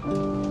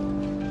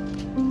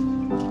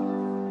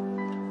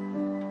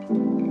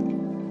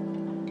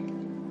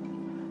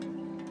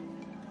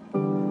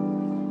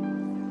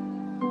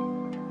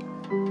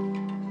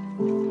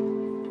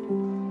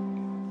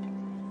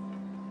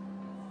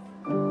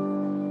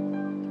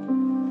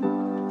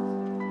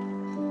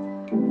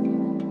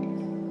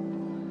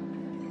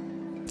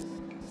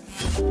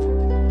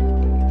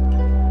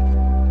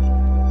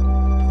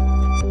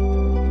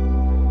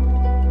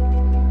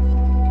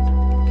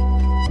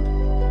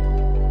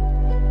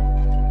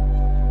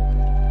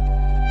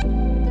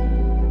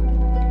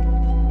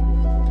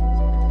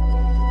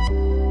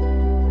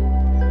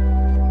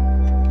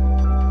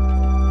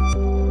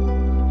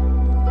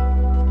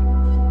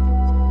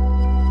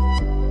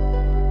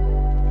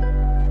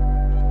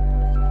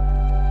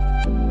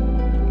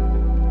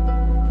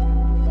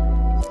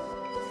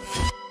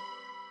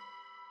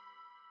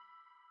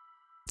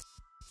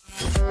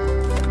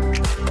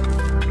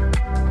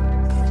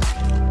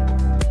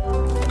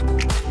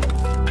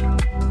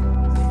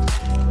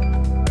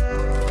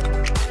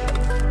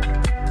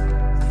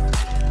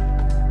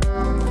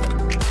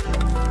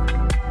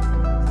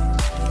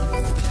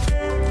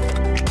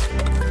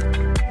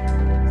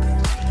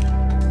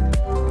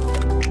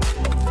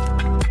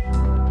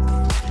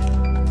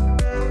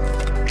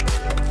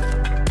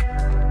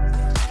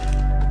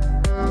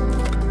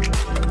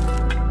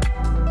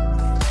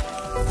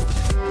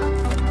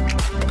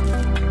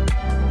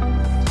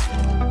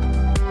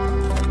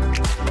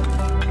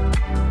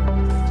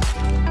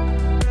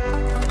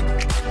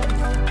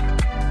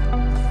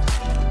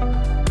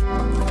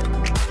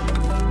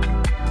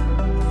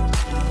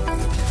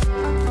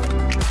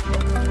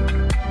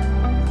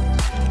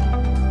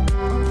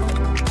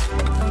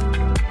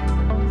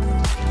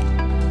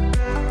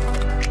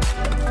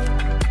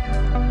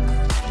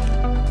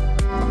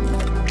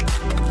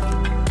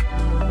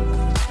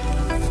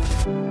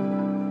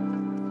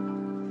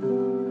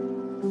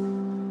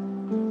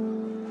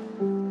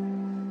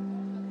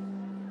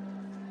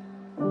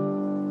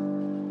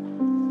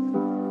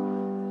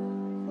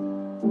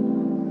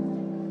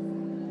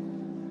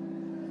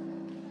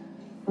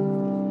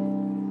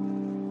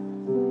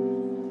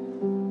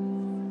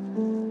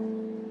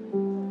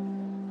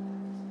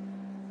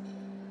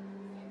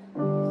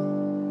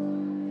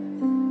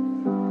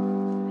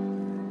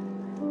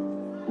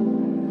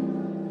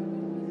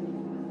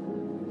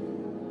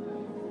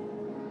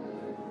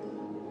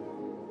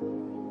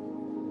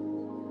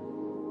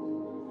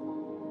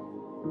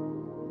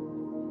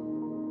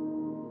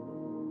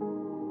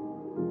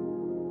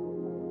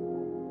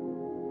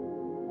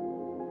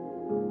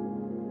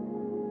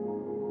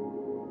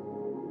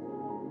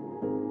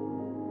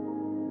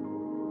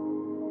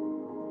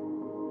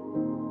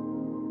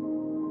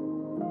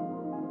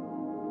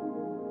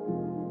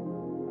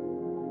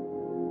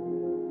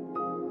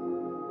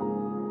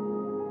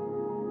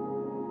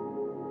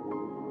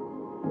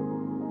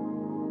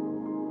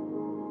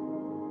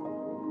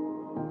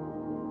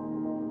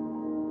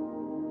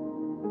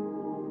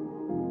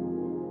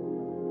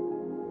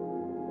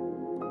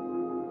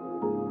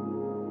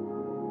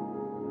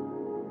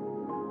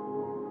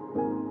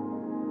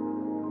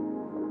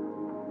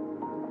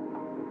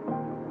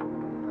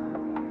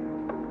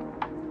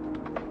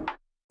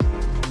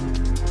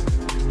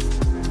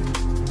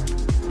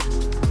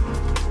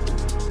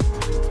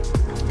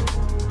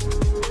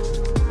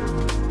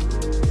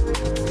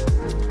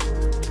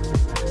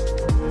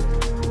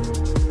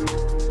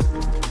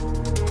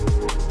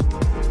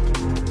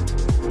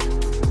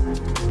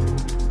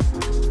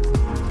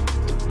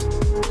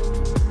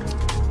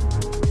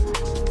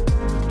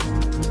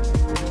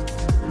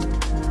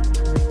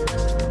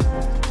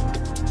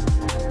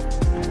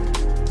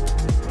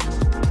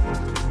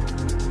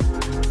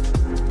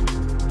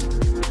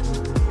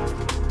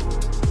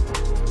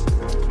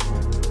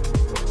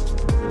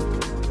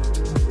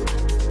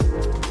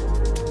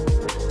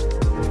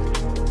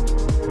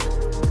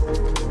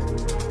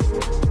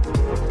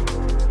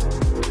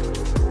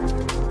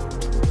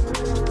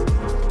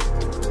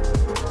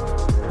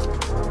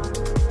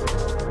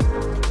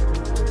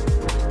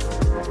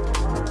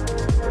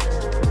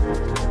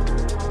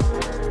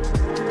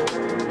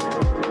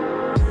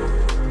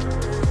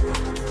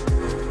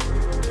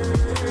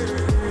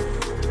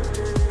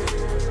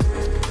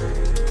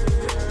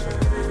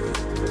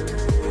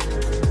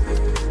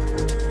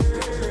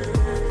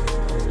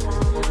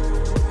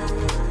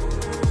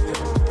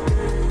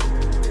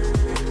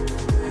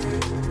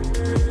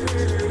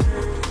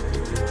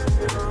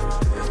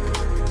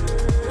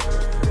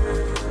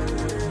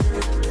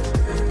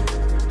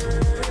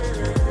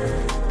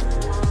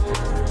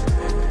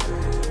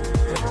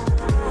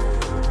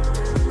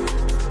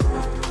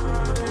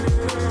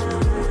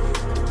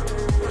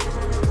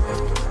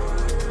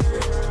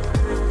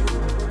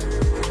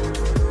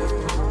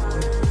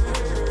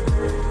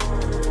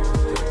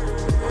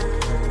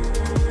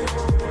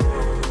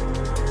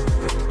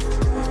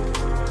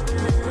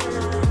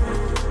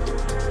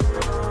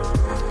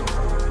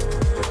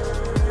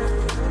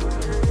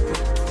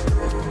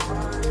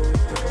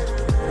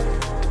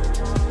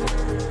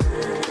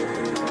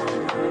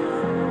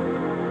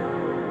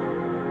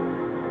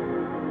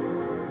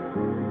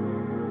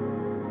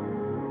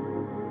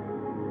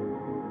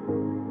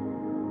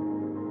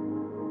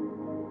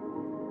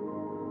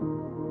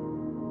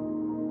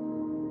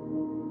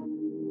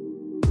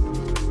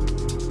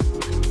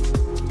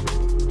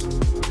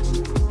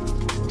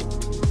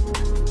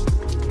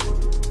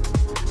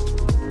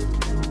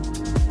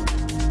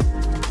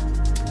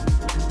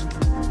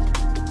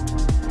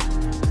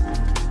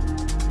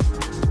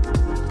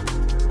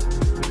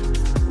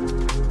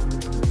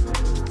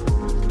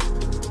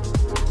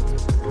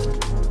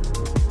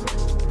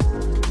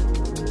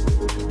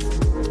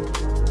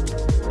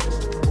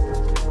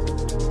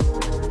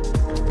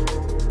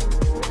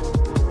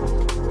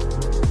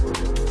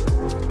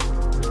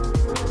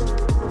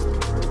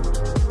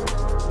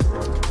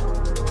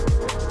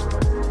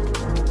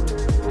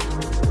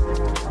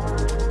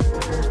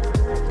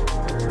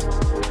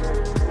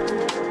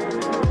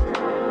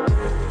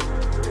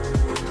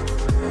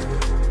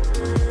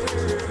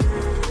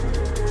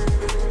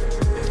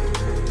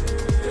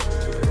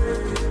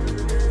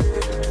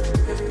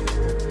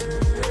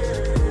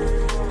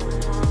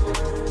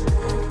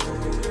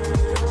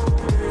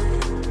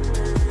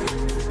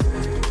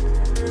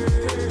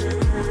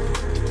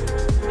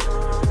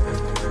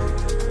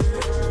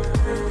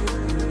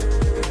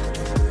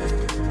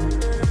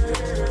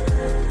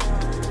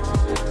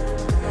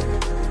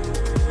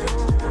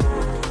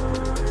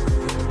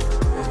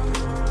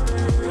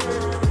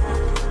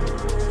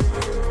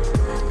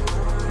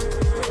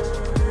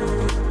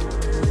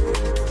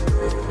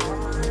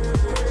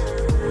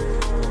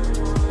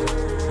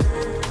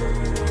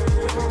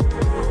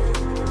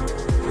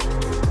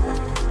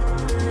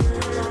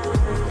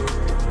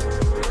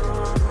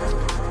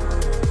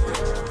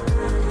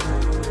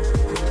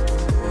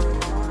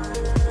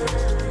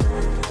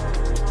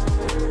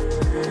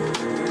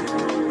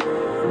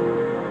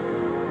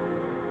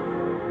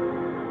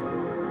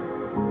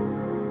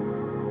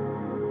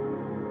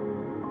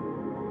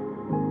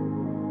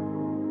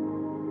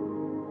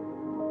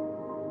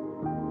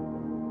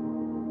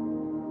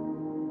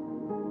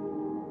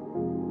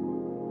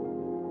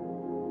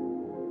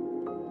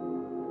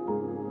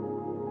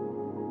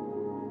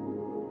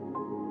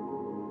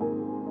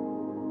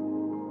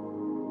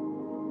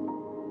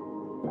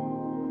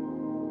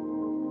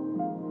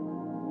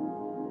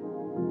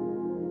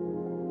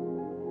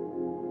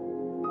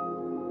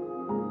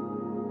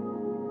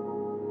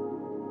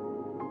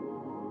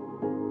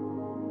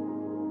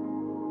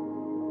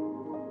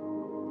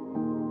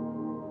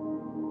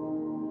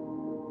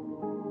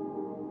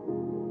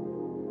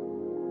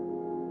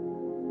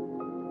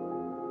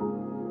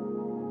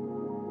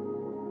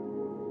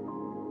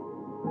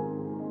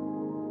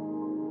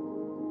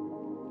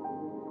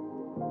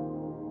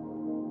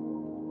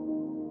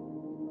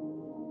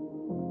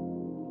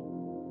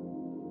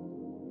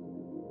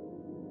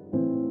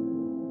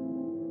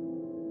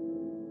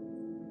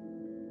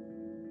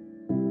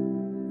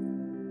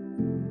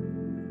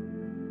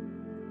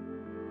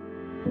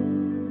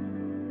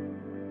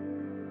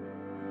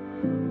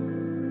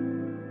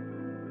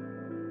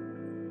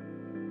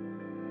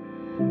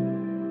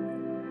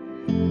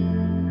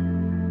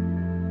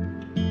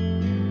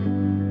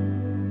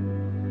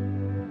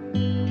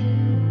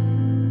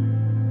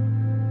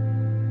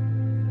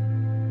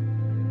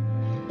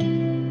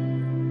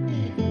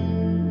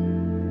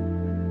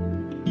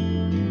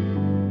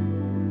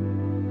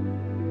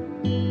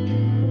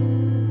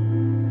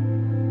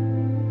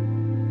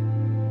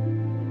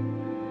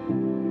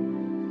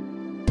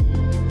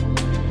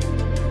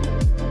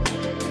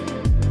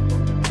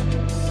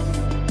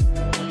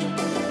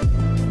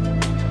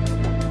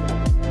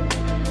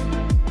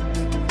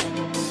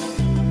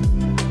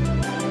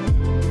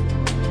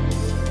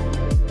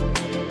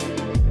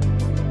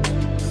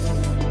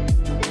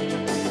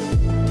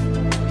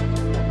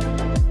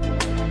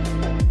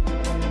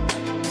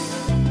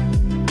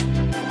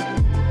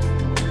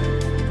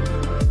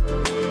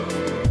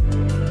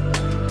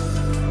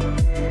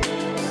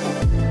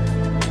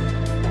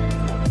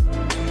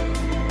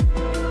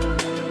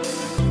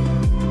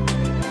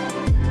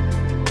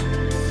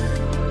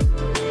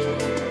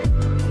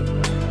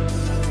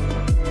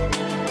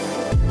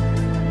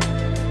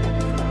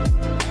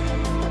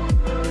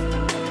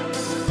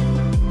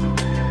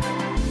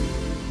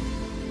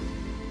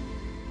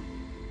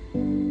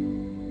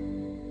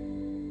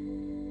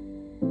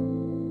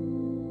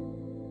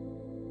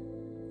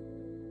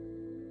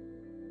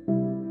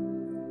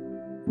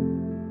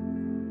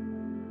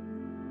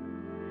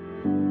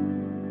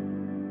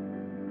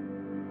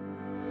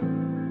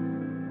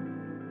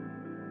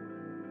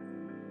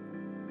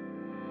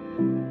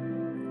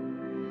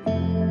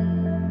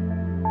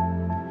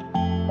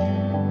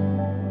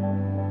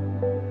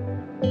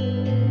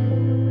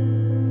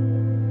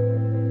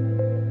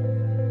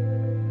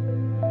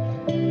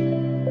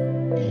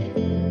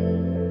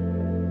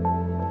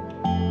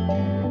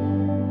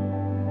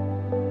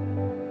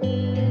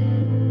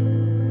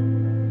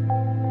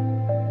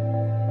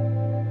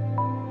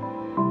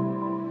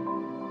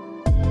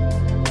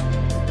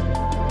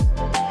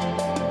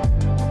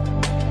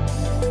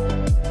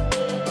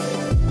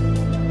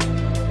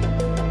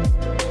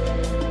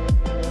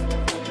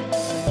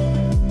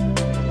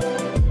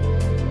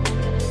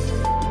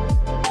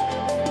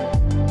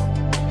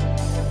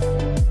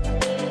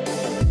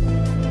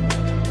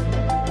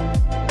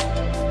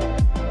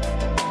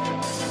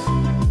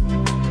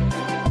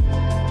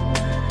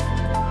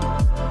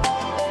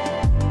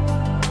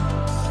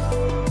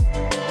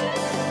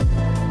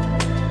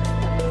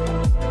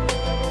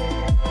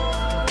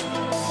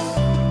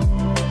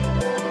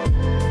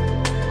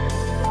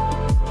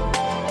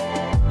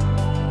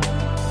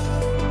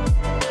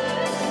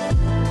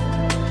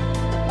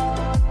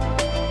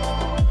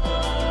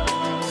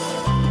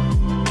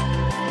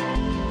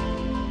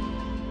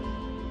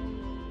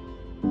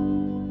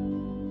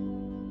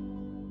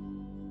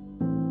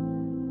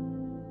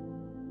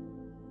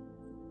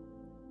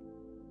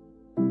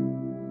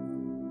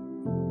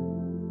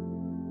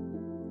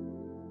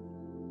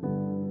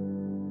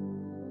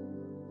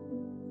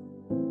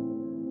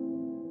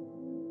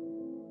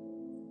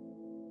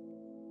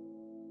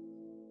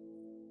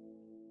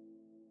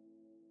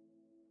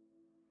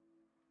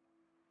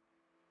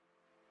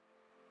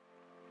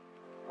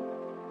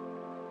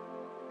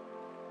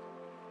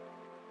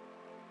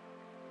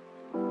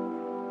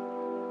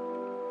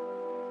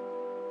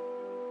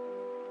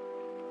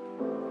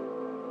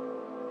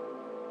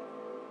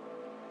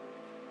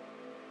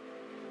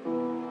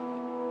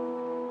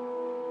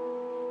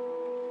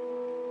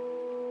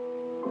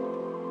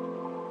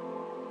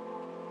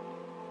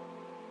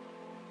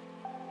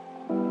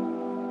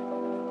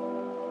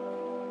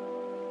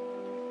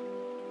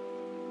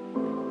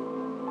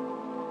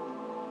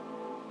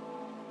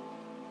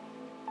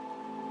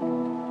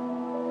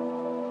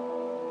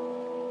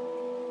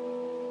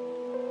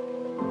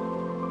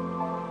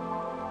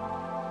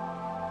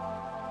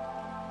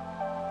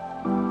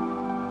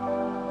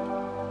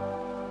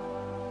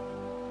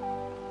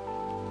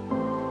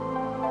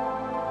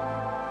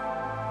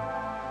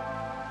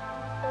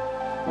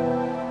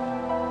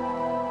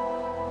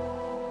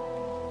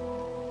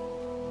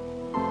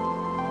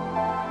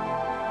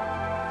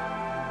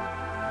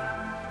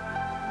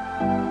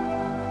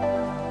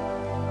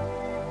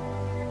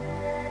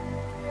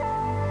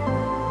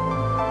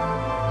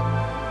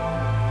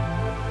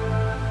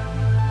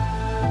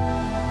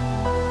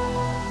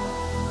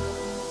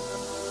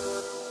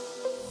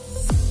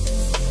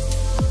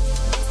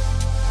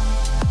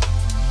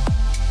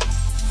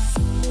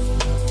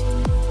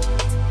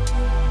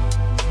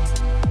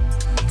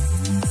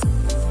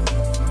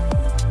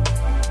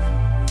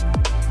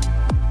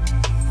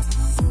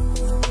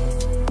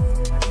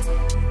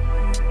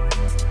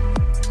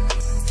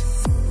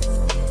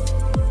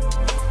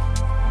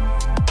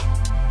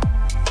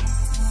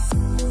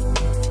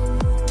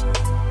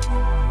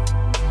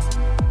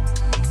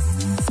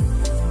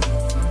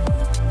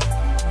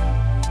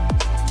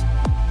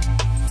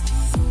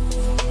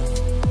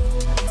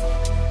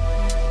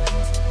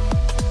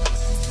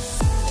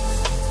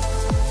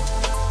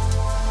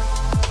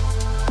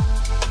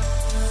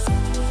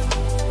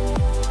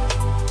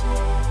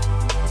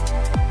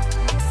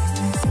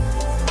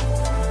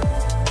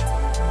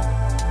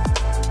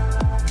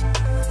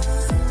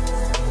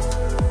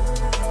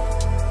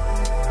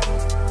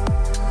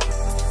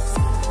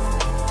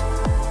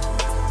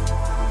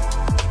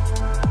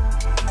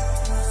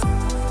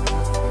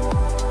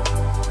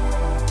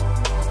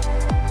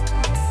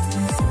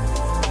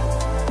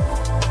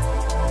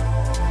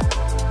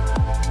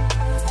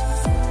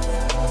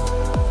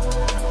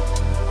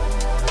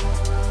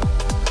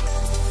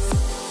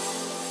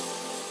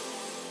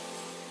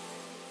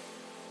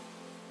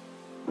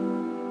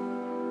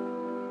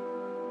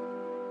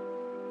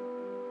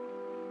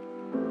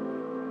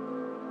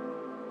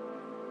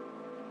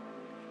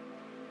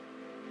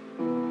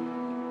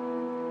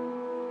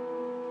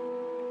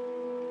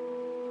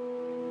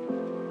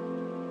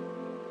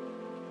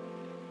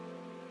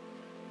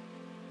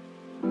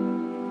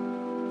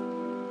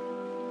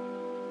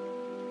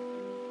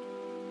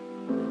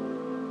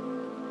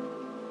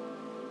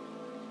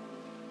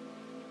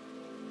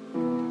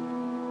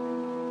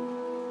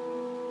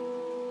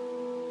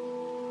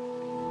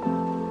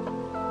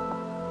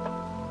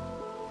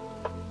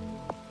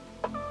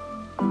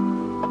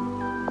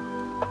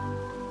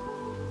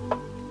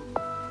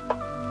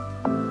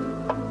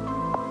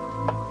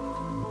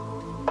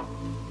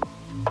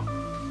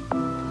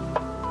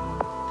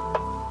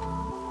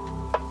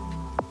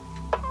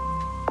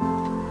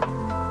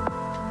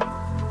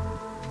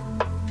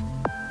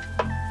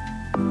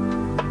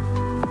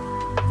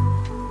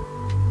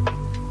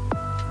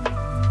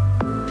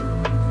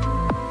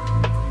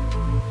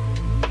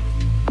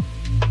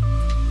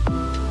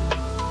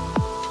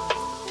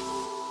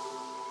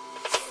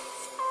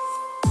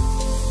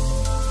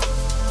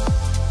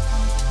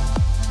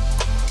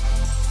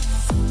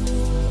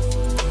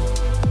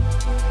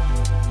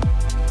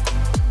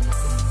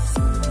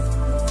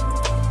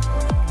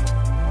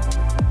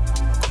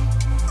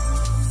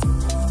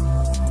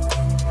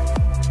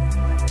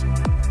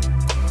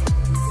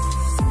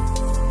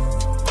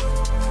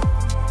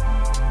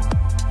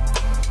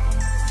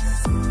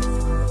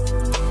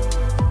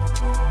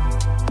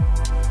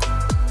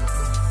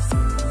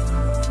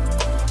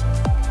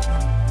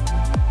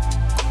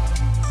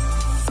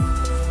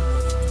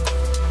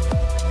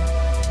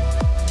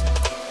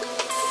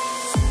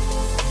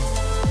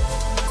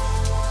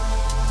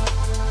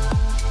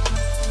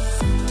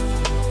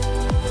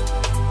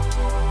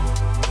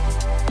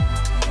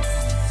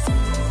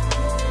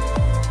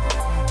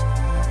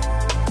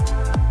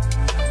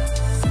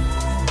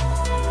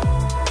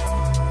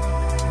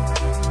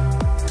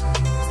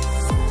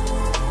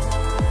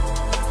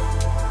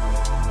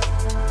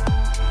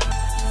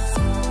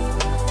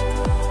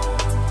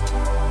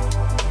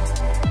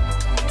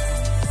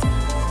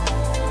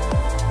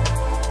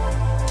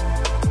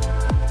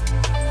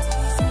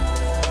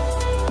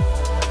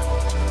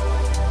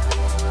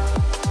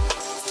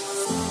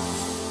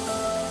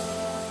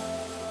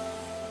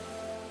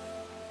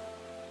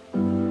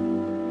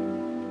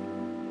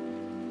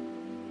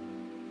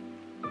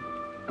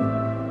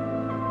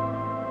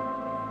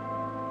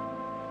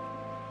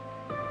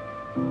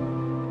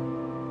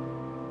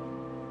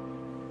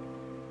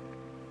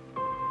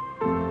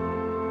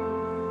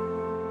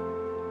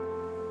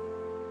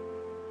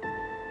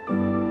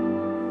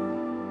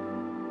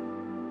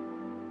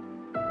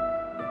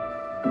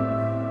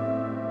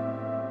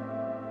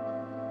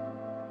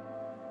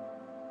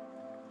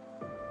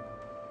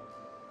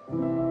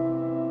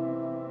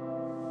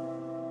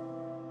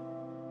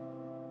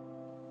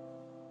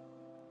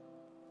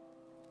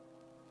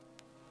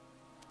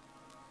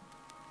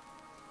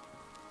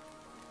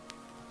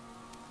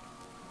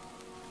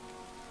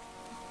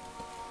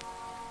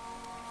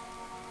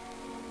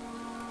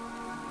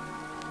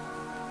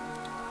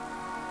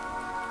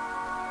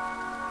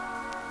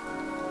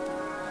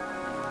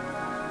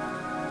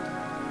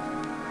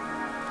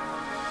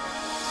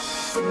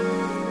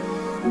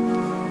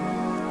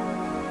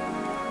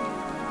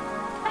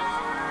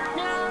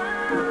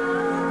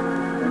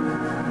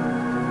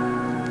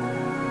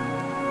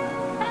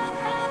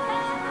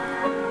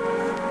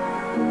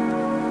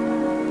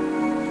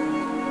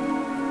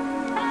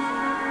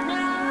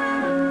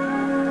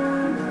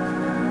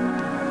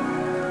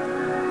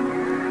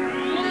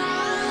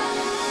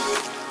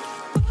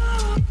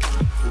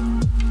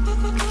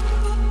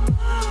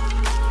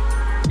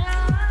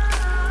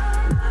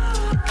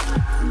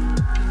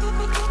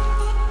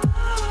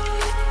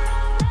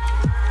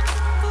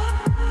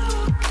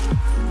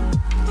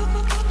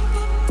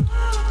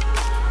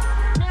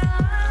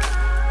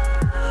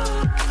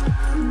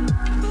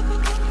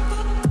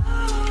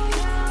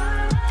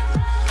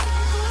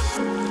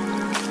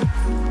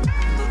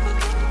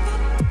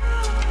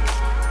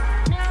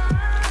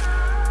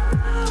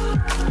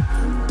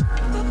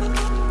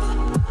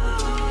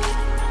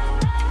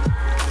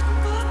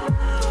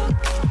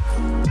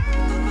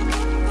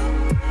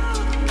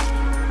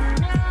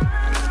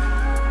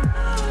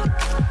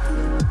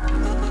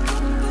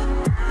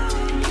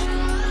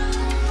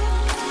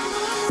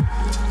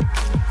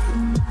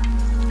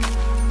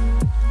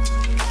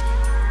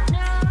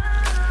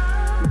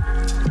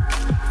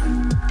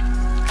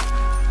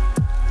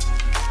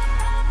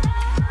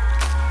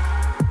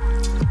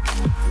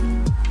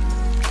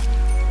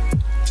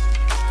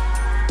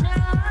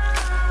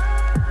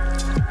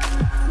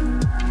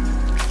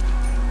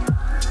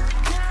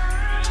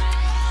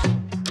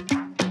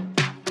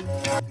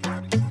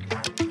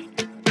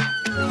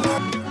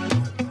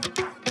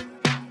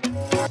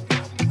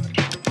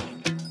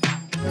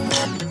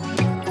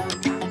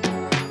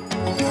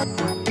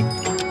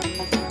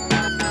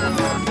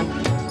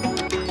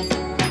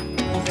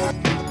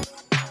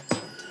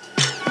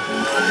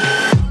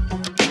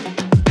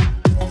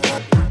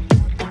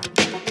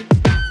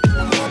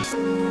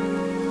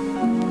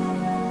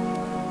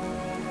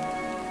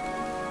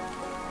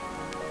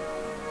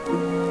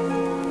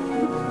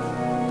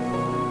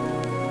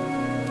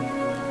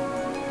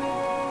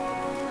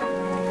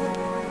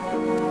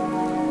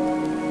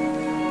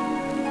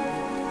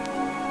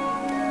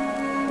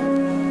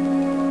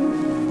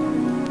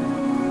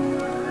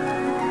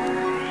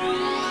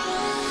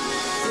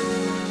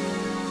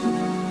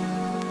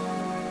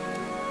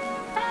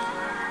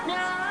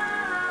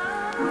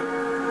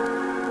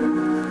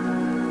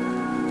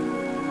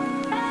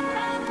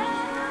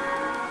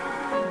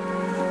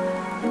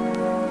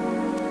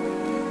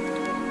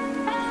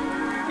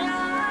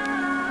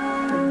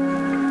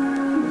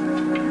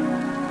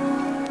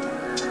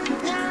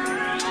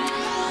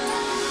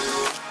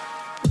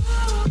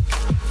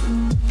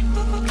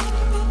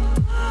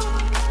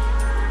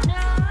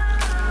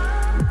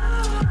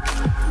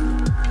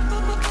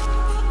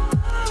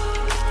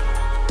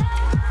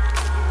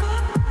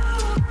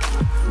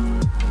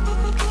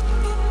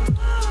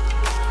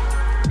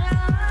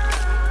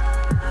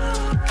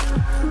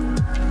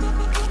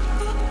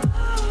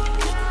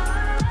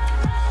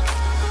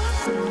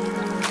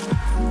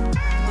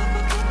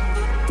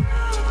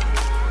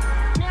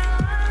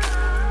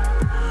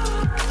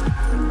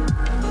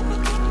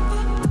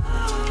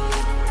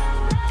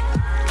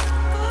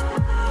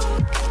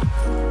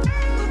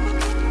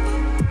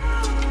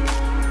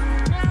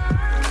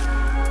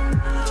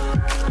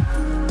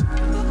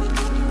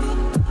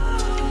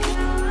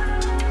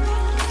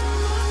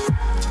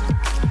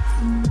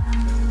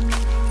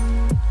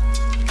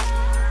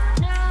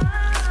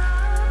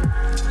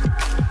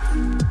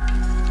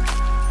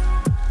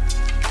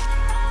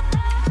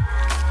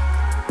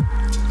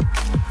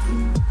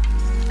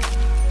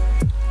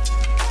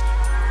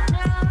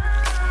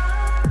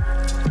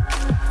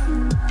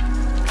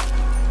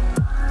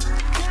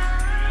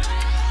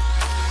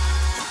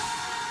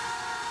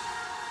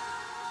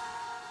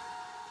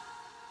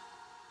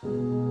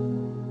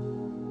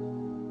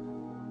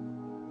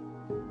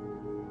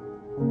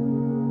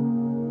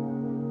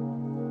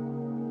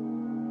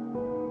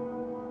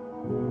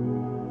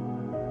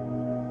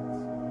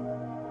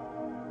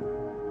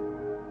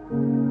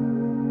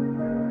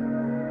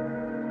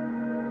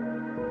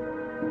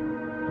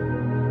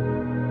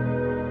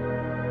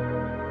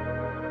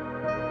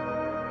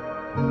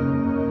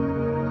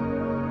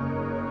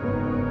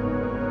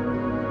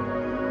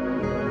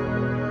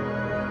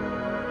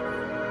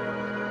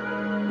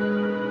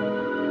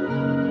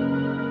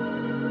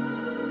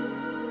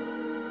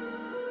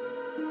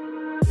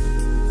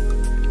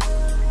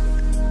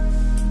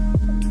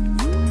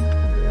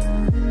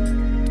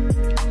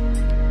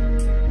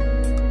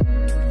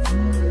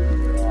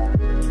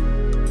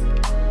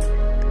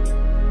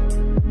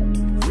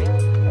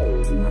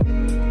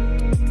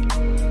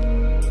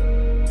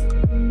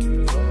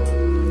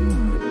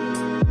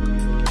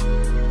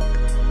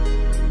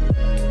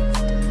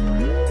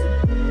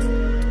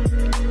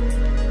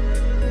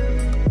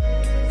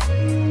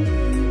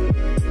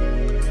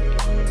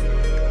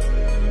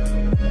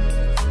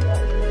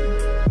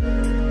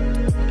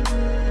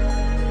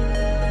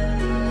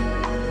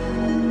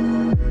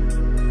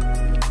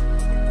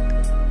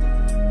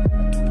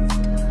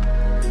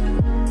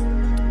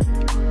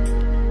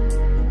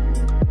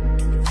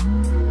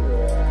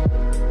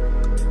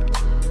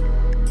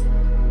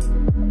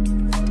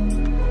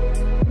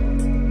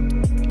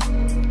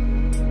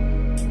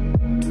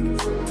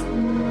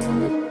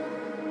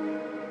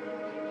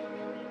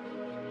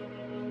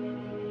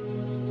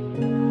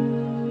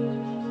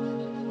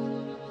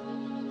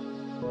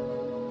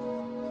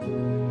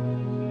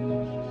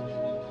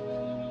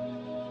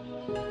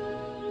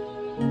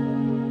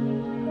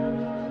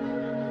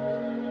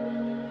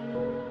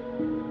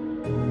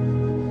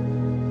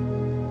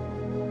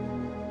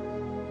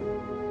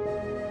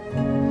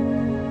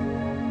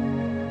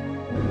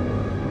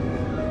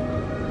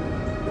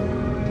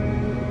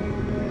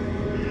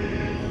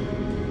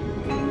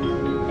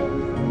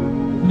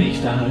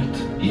 Nächster Halt,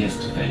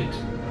 Erstfeld.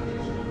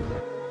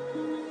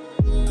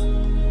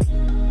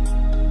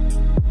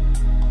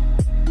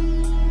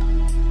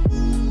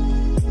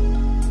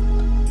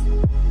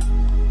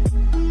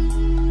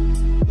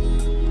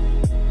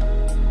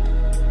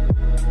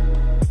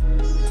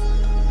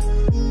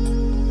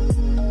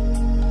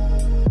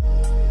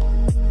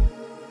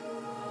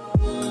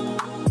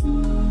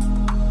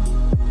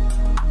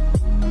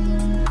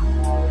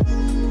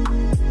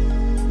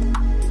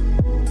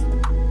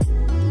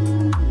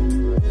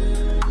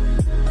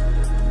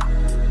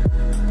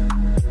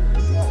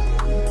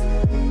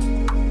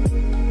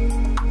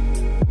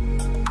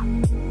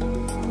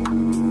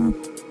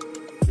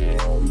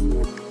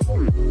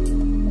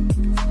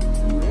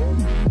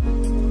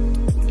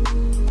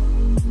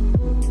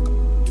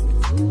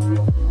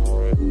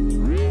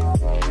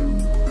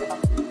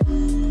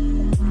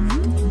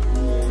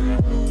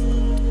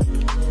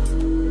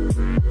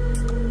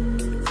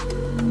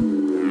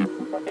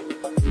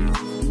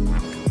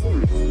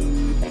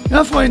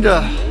 Ja,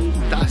 Freunde,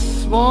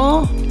 das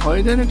war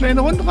heute eine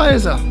kleine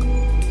Rundreise.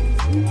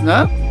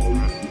 Ne?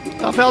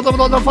 Da fährt er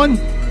wieder davon.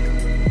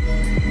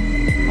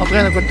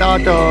 Adriano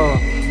Contato.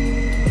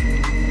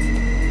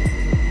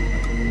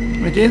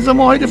 Mit denen sind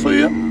wir heute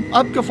früh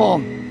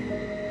abgefahren.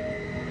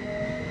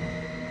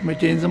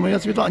 Mit denen sind wir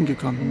jetzt wieder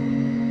angekommen.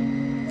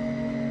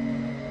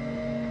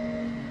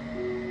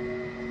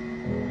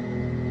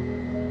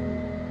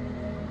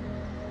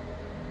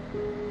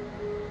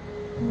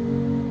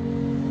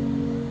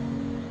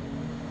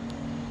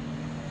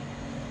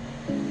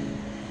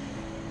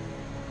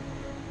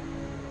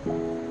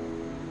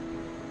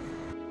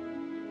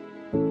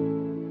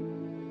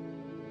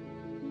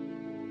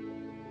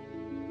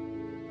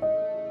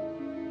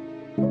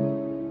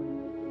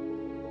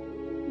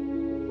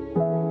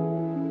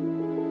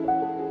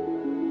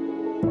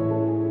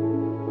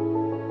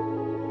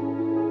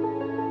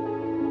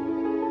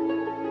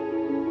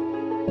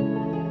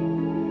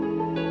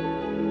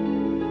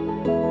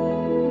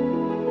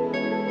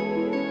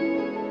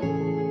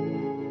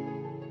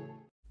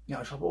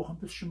 Ja, ich habe auch ein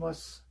bisschen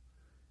was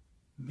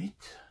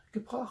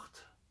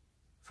mitgebracht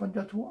von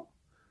der Tour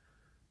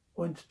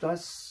und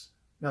das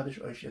werde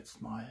ich euch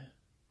jetzt mal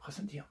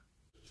präsentieren.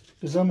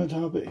 Gesammelt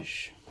habe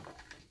ich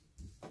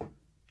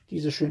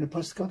diese schöne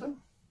Postkarte,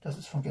 das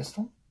ist von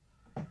gestern.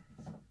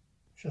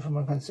 Ich hoffe,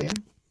 man kann es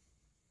sehen.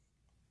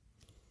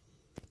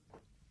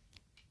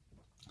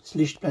 Das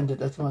Licht blendet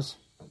etwas.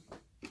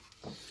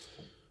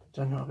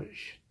 Dann habe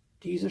ich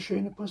diese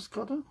schöne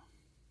Postkarte.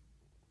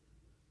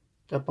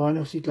 Der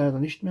Bahnhof sieht leider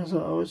nicht mehr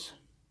so aus.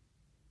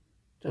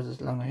 Das ist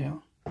lange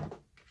her.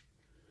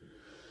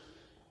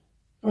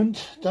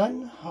 Und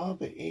dann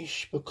habe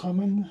ich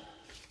bekommen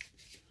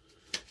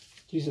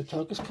diese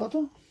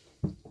Tageskarte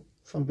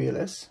von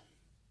BLS.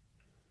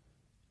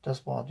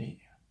 Das war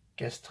die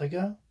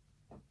gestrige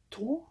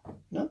Tour.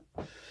 Ne?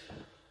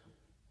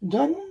 Und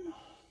dann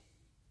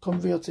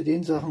kommen wir zu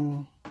den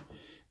Sachen,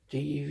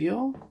 die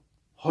wir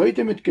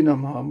heute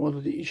mitgenommen haben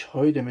oder die ich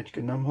heute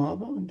mitgenommen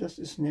habe. Und das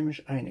ist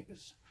nämlich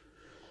einiges.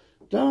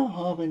 Da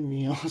haben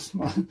wir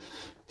erstmal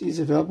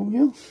diese Werbung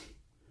hier.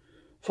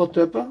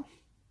 Vertöpper.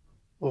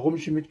 Warum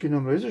ich sie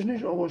mitgenommen, weiß ich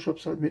nicht, aber ich habe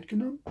es halt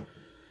mitgenommen.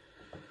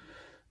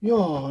 Ja,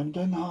 und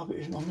dann habe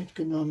ich noch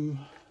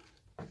mitgenommen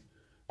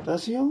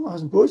das hier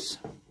aus dem Bus.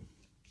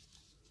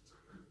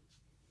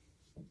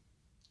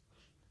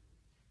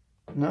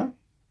 Na,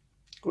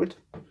 gut.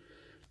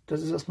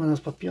 Das ist erstmal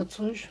das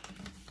Papierzeug.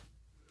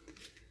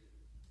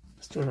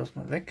 Das tue ich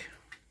erstmal weg.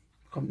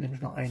 Kommt nämlich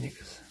noch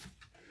einiges.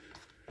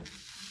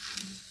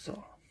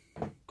 So,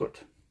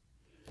 gut.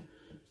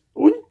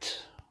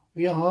 Und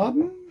wir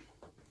haben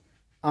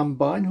am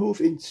Bahnhof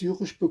in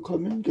Zürich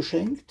bekommen,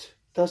 geschenkt,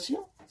 das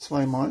hier,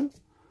 zweimal.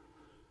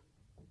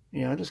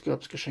 Ja, das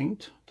gab es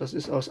geschenkt. Das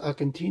ist aus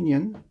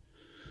Argentinien.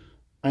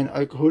 Ein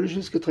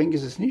alkoholisches Getränk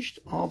ist es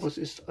nicht, aber es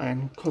ist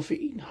ein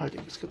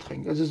koffeinhaltiges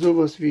Getränk. Also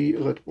sowas wie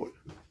Red Bull.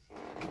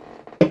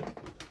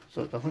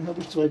 So, davon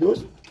habe ich 2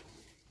 Dosen.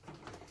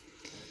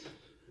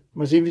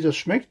 Mal sehen, wie das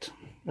schmeckt.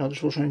 Werde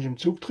ich wahrscheinlich im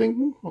Zug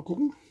trinken. Mal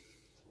gucken.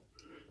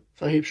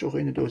 Da hebe ich auch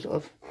eine Dose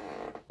auf.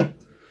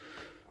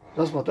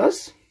 Das war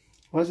das,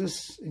 was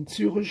es in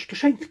Zürich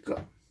geschenkt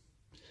gab.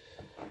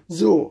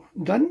 So,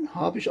 dann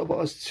habe ich aber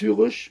aus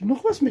Zürich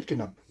noch was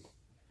mitgenommen.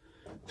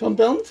 Von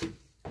Bernd.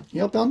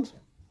 Hier, Bernd,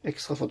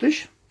 extra für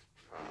dich.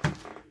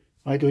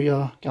 Weil du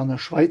ja gerne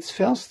Schweiz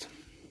fährst.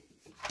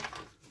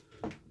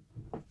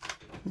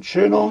 Ein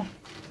schöner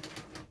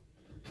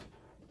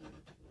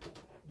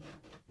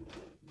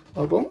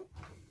Waggon.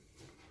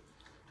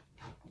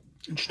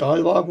 Ein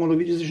Stahlwagen oder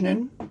wie die sich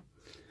nennen.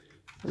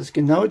 Das ist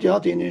genau der,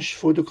 den ich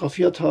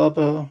fotografiert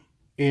habe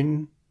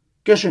in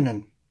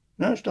Göschenen.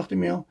 Ne? Ich dachte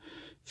mir,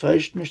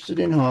 vielleicht möchtest du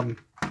den haben.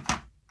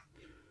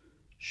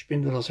 Ich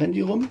spinne das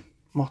Handy rum,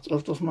 macht es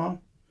öfters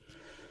mal.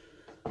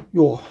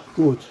 Ja,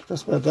 gut,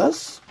 das war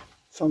das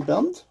von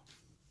Bernd.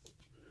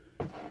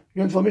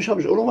 Und für mich habe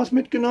ich auch noch was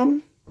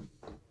mitgenommen.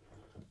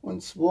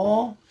 Und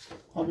zwar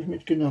habe ich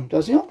mitgenommen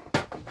das hier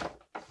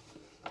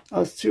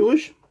aus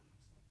Zürich.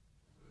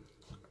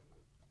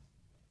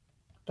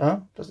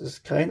 Da, das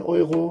ist kein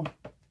Euro,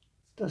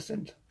 das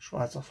sind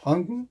Schweizer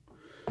Franken.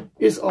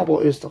 Ist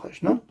aber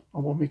Österreich, ne?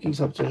 Aber mir ging es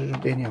hauptsächlich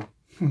um den hier.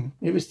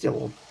 Ihr wisst ja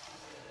warum.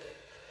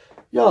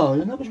 Ja,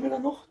 dann habe ich mir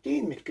dann noch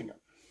den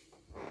mitgenommen.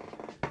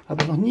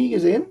 Habe ich noch nie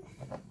gesehen.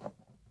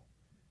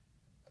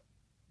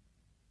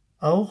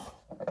 Auch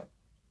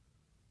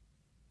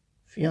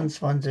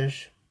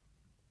 24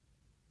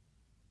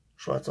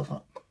 Schweizer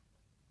Franken.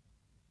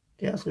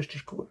 Der ist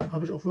richtig cool.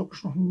 Habe ich auch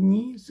wirklich noch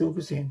nie so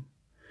gesehen.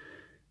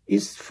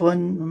 Ist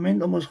von,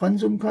 Moment, ob man es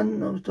ranzoomen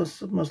kann,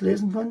 ob man es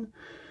lesen kann.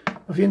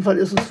 Auf jeden Fall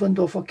ist es von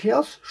der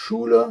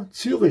Verkehrsschule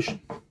Zürich.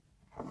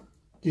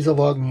 Dieser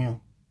Wagen hier.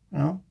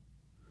 Ja.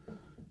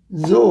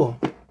 So,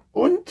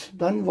 und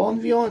dann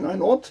waren wir an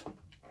einem Ort.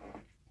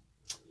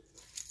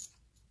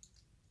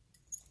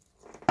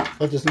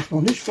 Hat es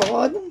noch nicht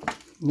verraten.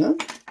 Ne?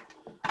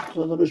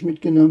 So, habe ich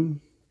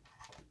mitgenommen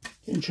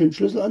den schönen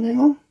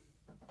Schlüsselanhänger.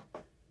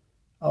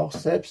 Auch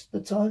selbst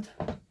bezahlt.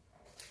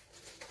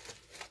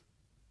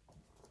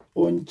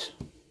 Und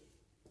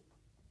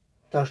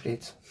da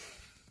steht's.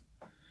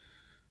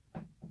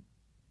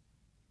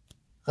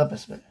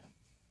 Rapperswil.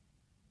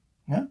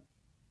 Ja?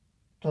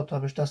 Dort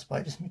habe ich das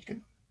beides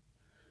mitgenommen.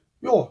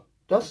 Ja,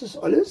 das ist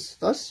alles,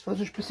 das, was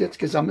ich bis jetzt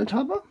gesammelt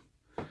habe.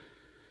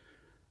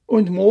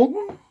 Und morgen,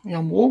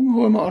 ja, morgen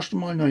holen wir erst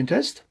einmal einen neuen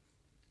Test.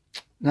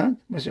 Na,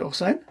 muss ja auch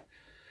sein.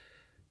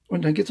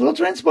 Und dann geht's wieder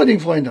Trainspotting,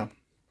 Freunde.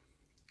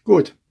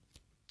 Gut.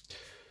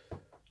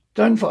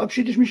 Dann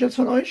verabschiede ich mich jetzt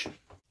von euch.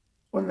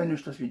 Und wenn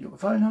euch das Video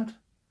gefallen hat,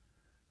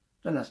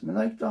 dann lasst mir ein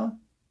Like da.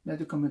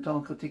 Nette Kommentare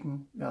und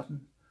Kritiken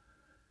werden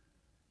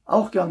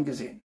auch gern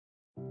gesehen.